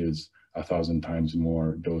 which is 1,000 times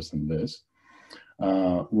more dose than this.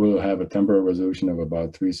 We'll have a temporal resolution of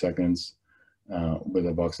about 3 seconds with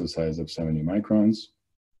a voxel size of 70 microns.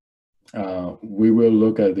 We will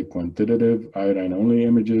look at the quantitative iodine-only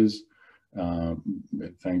images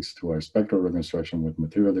thanks to our spectral reconstruction with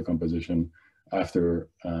material decomposition after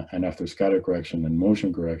scatter correction and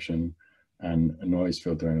motion correction and noise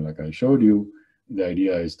filtering like I showed you. The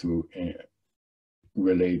idea is to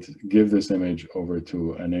give this image over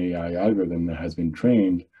to an AI algorithm that has been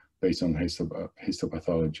trained based on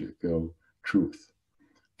histopathological truth.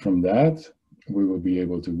 From that, we will be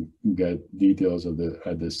able to get details of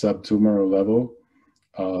at the subtumoral level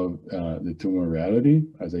of the tumor reality.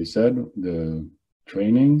 As I said, the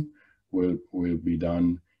training will be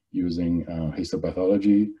done using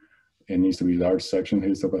histopathology. It needs to be large section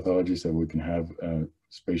histopathology so we can have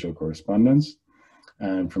spatial correspondence.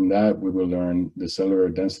 And from that, we will learn the cellular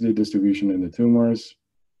density distribution in the tumors,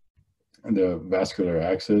 and the vascular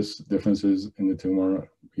axis differences in the tumor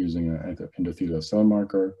using an endothelial cell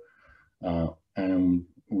marker. And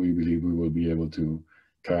we believe we will be able to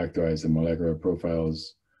characterize the molecular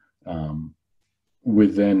profiles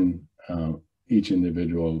within each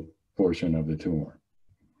individual portion of the tumor.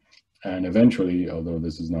 And eventually, although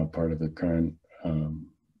this is not part of the current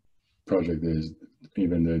project, is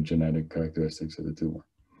even the genetic characteristics of the tumor.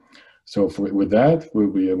 So with that,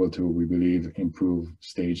 we'll be able to, we believe, improve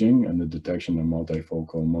staging and the detection of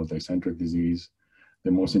multifocal, multicentric disease.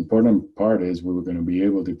 The most important part is we were going to be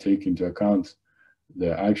able to take into account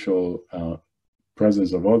the actual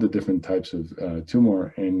presence of all the different types of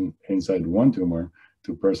tumor inside one tumor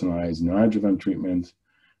to personalize neoadjuvant treatment,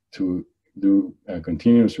 to do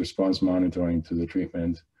continuous response monitoring to the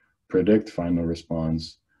treatment, predict final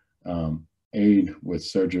response, aid with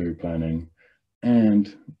surgery planning,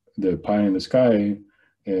 and the pie in the sky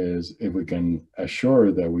is if we can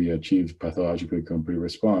assure that we achieve pathologically complete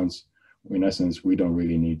response, in essence, we don't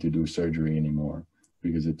really need to do surgery anymore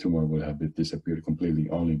because the tumor will have disappeared completely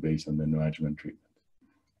only based on the neoadjuvant treatment.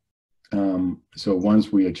 So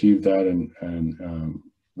once we achieve that and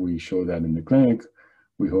we show that in the clinic,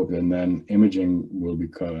 we hope that then imaging will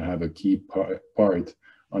have a key part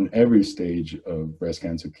on every stage of breast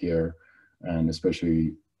cancer care, and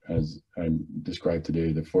especially as I described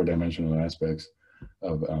today, the 4-dimensional aspects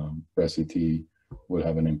of breast CT will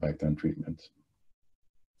have an impact on treatment.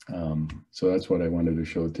 So that's what I wanted to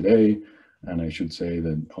show today. And I should say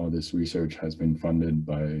that all this research has been funded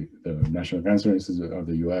by the National Cancer Institute of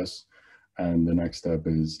the US. And the next step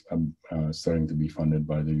is starting to be funded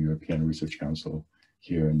by the European Research Council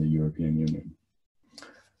here in the European Union.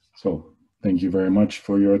 So thank you very much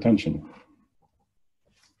for your attention.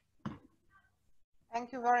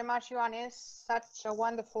 Thank you very much, Ioannis. Such a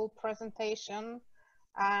wonderful presentation.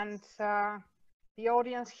 And the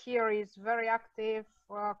audience here is very active,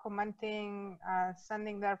 commenting,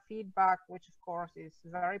 sending their feedback, which of course is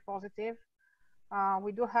very positive.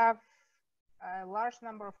 We do have a large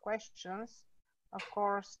number of questions. Of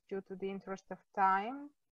course, due to the interest of time,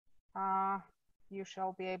 you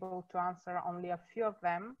shall be able to answer only a few of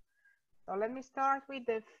them. So let me start with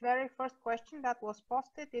the very first question that was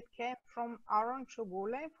posted. It came from Arun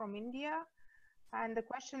Chugule from India. And the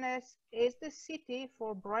question is the CT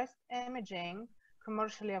for breast imaging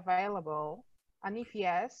commercially available? And if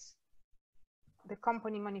yes, the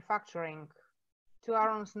company manufacturing? To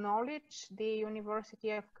Arun's knowledge, the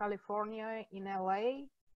University of California in LA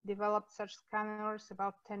developed such scanners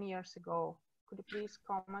about 10 years ago. Could you please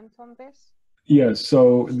comment on this? Yes,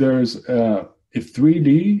 so there's if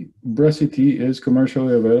 3D breast CT is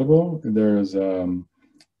commercially available, there's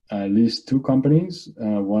at least two companies,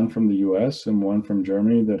 one from the US and one from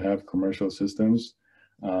Germany that have commercial systems.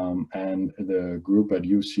 And the group at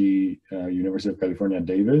UC, University of California,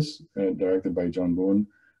 Davis, directed by John Boone,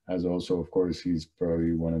 has also, of course, he's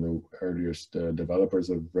probably one of the earliest developers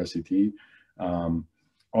of breast CT.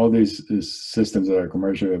 All these systems that are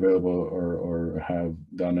commercially available or have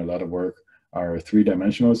done a lot of work are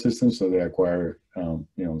three-dimensional systems, so they acquire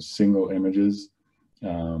single images,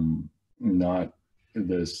 not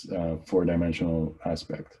this four-dimensional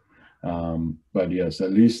aspect. But yes,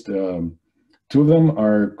 at least two of them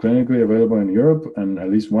are clinically available in Europe, and at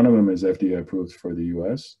least one of them is FDA approved for the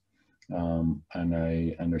US. And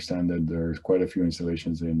I understand that there's quite a few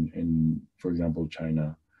installations in for example,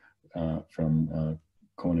 China from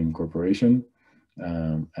Koning Corporation,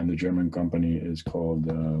 and the German company is called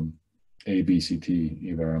ABCT,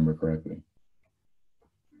 if I remember correctly.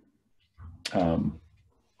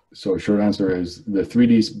 So short answer is the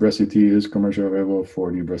 3D breast CT is commercially available.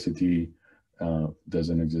 4D breast CT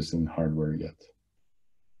doesn't exist in hardware yet.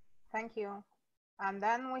 Thank you. And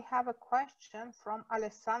then we have a question from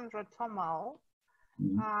Alessandra Tomal.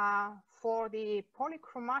 For the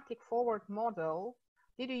polychromatic forward model,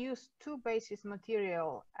 did you use two basis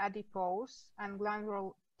material, adipose and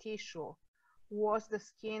glandular tissue? Was the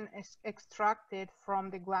skin extracted from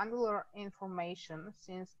the glandular information,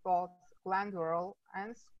 since both glandular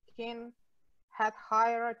and skin had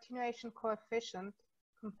higher attenuation coefficient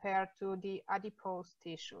compared to the adipose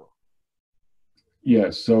tissue?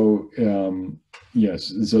 Yes, so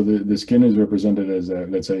yes, so the skin is represented as a,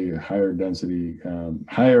 let's say, higher density,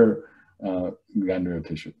 higher glandular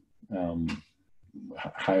tissue,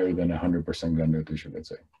 higher than 100% glandular tissue, let's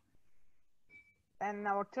say. And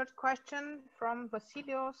our third question from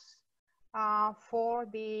Vasilios, for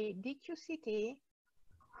the DQCT,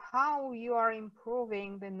 how you are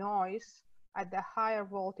improving the noise at the higher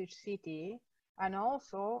voltage CT, and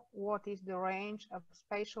also what is the range of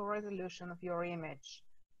spatial resolution of your image,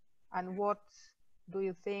 and what do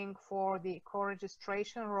you think for the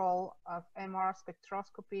co-registration role of MR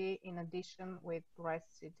spectroscopy in addition with breast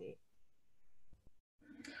CT?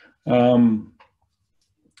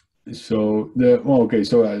 So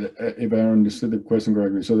if I understood the question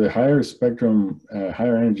correctly, so the higher spectrum,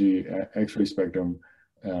 higher energy X-ray spectrum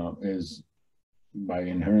is by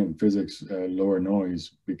inherent physics lower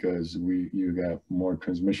noise, because you get more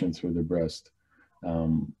transmission through the breast.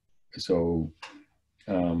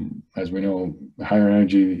 As we know, higher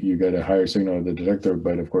energy, you get a higher signal at the detector,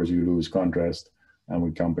 but of course you lose contrast, and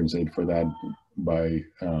we compensate for that by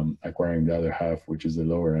acquiring the other half, which is the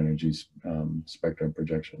lower energy spectrum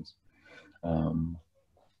projections.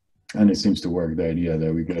 And it seems to work, the idea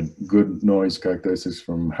that we get good noise characteristics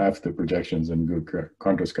from half the projections and good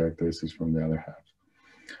contrast characteristics from the other half.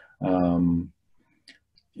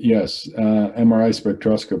 Yes, MRI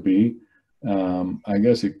spectroscopy, I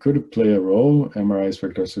guess it could play a role. MRI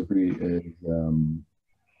spectroscopy is,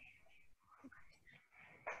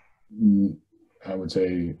 I would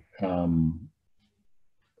say,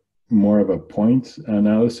 more of a point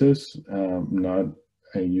analysis, not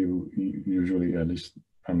usually, at least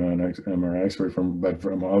I'm not an MRI expert, but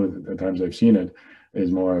from all the times I've seen it,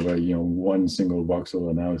 is more of a one single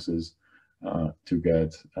voxel analysis to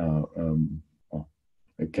get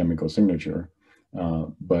a chemical signature,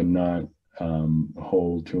 but not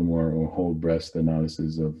whole tumor or whole breast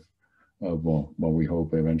analysis of what we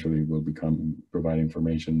hope eventually will provide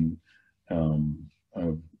information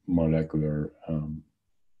of molecular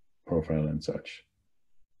profile and such.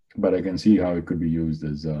 But I can see how it could be used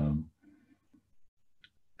as a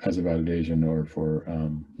validation, or for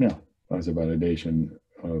yeah, as a validation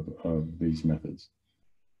of these methods.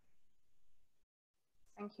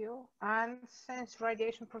 Thank you. And since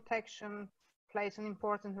radiation protection plays an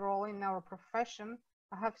important role in our profession,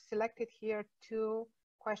 I have selected here 2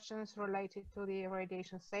 questions related to the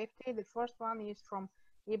radiation safety. The first one is from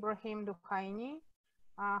Ibrahim Duhaini,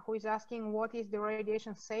 who is asking, what is the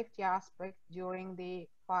radiation safety aspect during the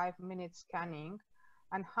 5-minute scanning,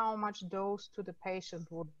 and how much dose to the patient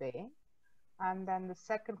would be? And then the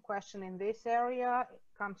second question in this area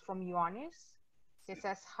comes from Ioannis. He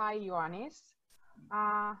says, hi Ioannis.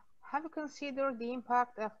 Have you considered the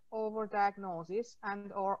impact of overdiagnosis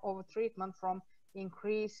and or overtreatment from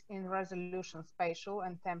increase in resolution, spatial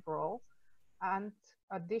and temporal, and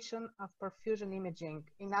addition of perfusion imaging?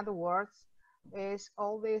 In other words, is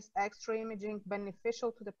all this extra imaging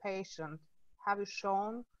beneficial to the patient? Have you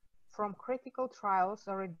shown from critical trials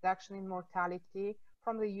a reduction in mortality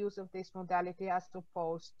from the use of this modality as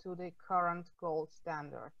opposed to the current gold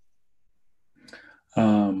standard?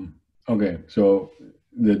 Okay, so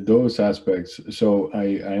the dose aspects, so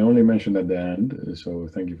I only mentioned at the end, so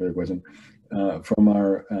thank you for the question. From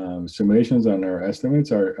our simulations and our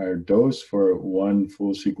estimates, our dose for one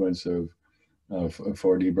full sequence of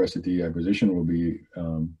 4D breast CT acquisition will be,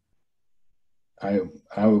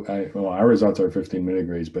 well, our results are 15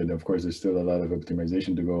 milligrays, but of course there's still a lot of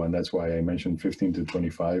optimization to go, and that's why I mentioned 15 to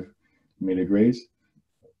 25 milligrays.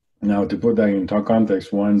 Now, to put that into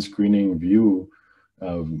context, one screening view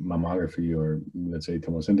of mammography, or let's say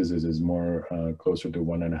tomosynthesis, is more closer to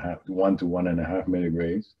 1 to 1.5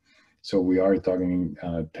 milligrays. So we are talking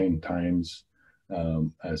 10 times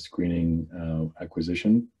a screening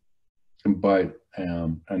acquisition. But,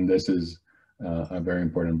 and this is a very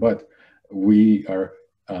important but, we are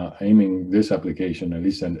aiming this application, at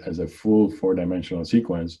least as a full 4-dimensional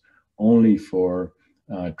sequence, only for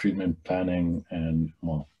treatment planning and,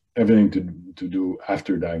 well, everything to do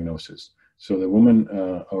after diagnosis. So the woman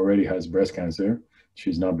already has breast cancer.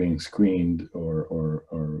 She's not being screened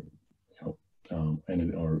or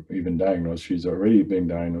even diagnosed. She's already been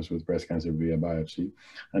diagnosed with breast cancer via biopsy,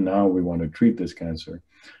 and now we want to treat this cancer.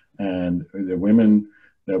 And the women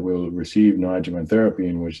that will receive neoadjuvant therapy,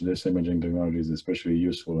 in which this imaging technology is especially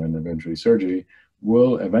useful, and eventually surgery,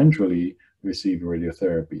 will eventually receive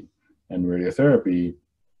radiotherapy. And radiotherapy,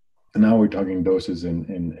 now we're talking doses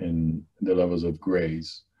in the levels of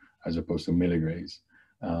grays as opposed to milligrays.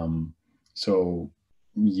 So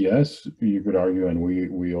yes, you could argue, and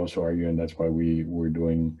we also argue, and that's why we're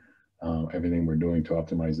doing everything we're doing to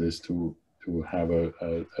optimize this to have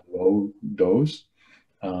a low dose.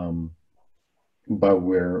 But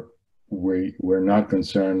we're not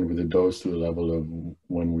concerned with the dose to the level of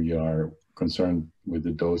when we are concerned with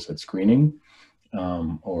the dose at screening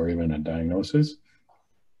or even at diagnosis.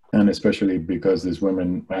 And especially because these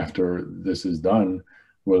women, after this is done,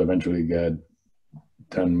 will eventually get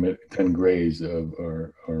 10 grays of,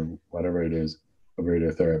 or whatever it is, of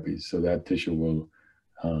radiotherapy. So that tissue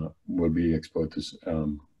will be exposed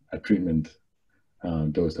to a treatment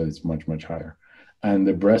dose that is much, much higher. And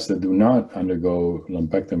the breasts that do not undergo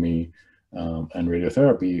lumpectomy and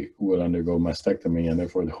radiotherapy will undergo mastectomy, and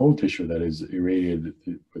therefore the whole tissue that is irradiated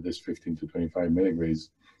with this 15 to 25 milligrays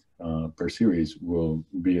per series will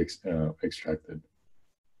be extracted.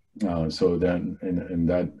 So then in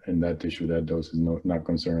that tissue, that dose is not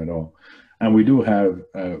concerned at all. And we do have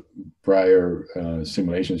prior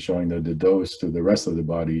simulations showing that the dose to the rest of the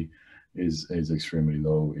body is extremely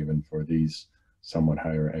low, even for these somewhat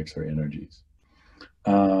higher X-ray energies.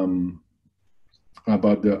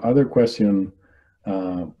 About the other question,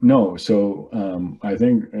 no. So I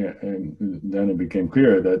think then it became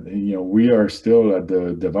clear that we are still at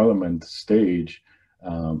the development stage.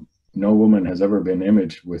 No woman has ever been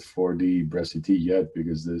imaged with 4D breast CT yet,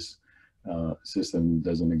 because this system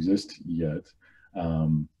doesn't exist yet.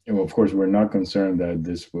 And of course, we're not concerned that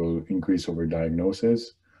this will increase over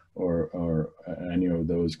diagnosis or any of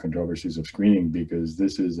those controversies of screening, because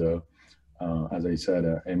this is as I said,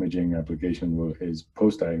 imaging application is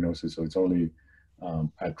post-diagnosis, so it's only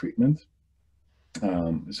at treatment.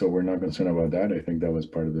 So we're not concerned about that. I think that was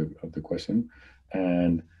part of the question.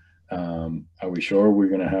 And are we sure we're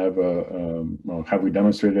going to have well, have we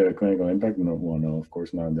demonstrated a clinical impact? No, well, no, of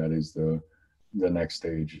course not. That is the next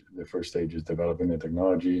stage. The first stage is developing the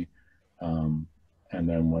technology. And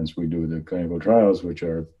then once we do the clinical trials, which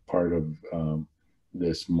are part of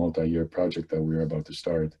this multi-year project that we're about to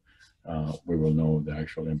start, we will know the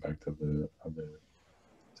actual impact of the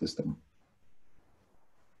system.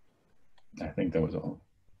 I think that was all.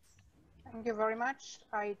 Thank you very much.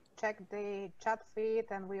 I checked the chat feed,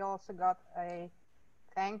 and we also got a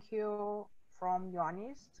thank you from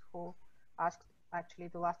Ioannis, who asked actually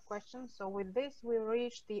the last question. So with this, we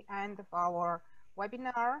reach the end of our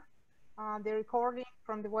webinar. The recording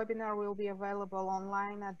from the webinar will be available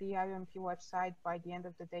online at the IOMP website by the end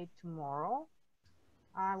of the day tomorrow.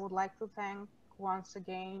 I would like to thank once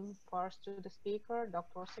again first to the speaker,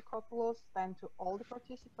 Dr. Sechopoulos, then to all the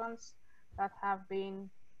participants that have been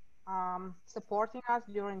supporting us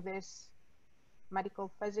during this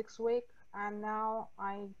Medical Physics Week. And now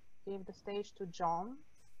I give the stage to John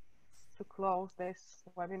to close this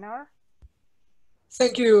webinar.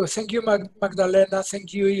 Thank you, Magdalena.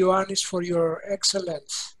 Thank you, Ioannis, for your excellent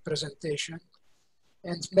presentation.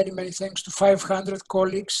 And many, many thanks to 500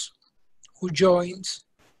 colleagues who joined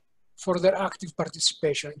for their active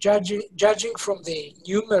participation. Judging from the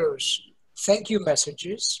numerous thank you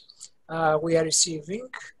messages we are receiving,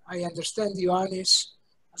 I understand, Ioannis,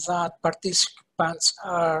 that participants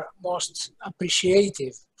are most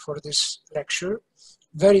appreciative for this lecture.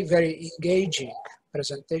 Very, very engaging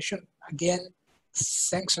presentation. Again,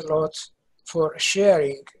 thanks a lot for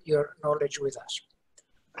sharing your knowledge with us.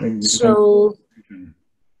 So,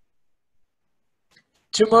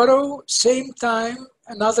 tomorrow, same time,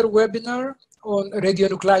 another webinar on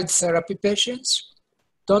radionuclide therapy patients.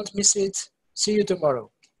 Don't miss it. See you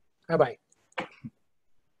tomorrow. Bye-bye.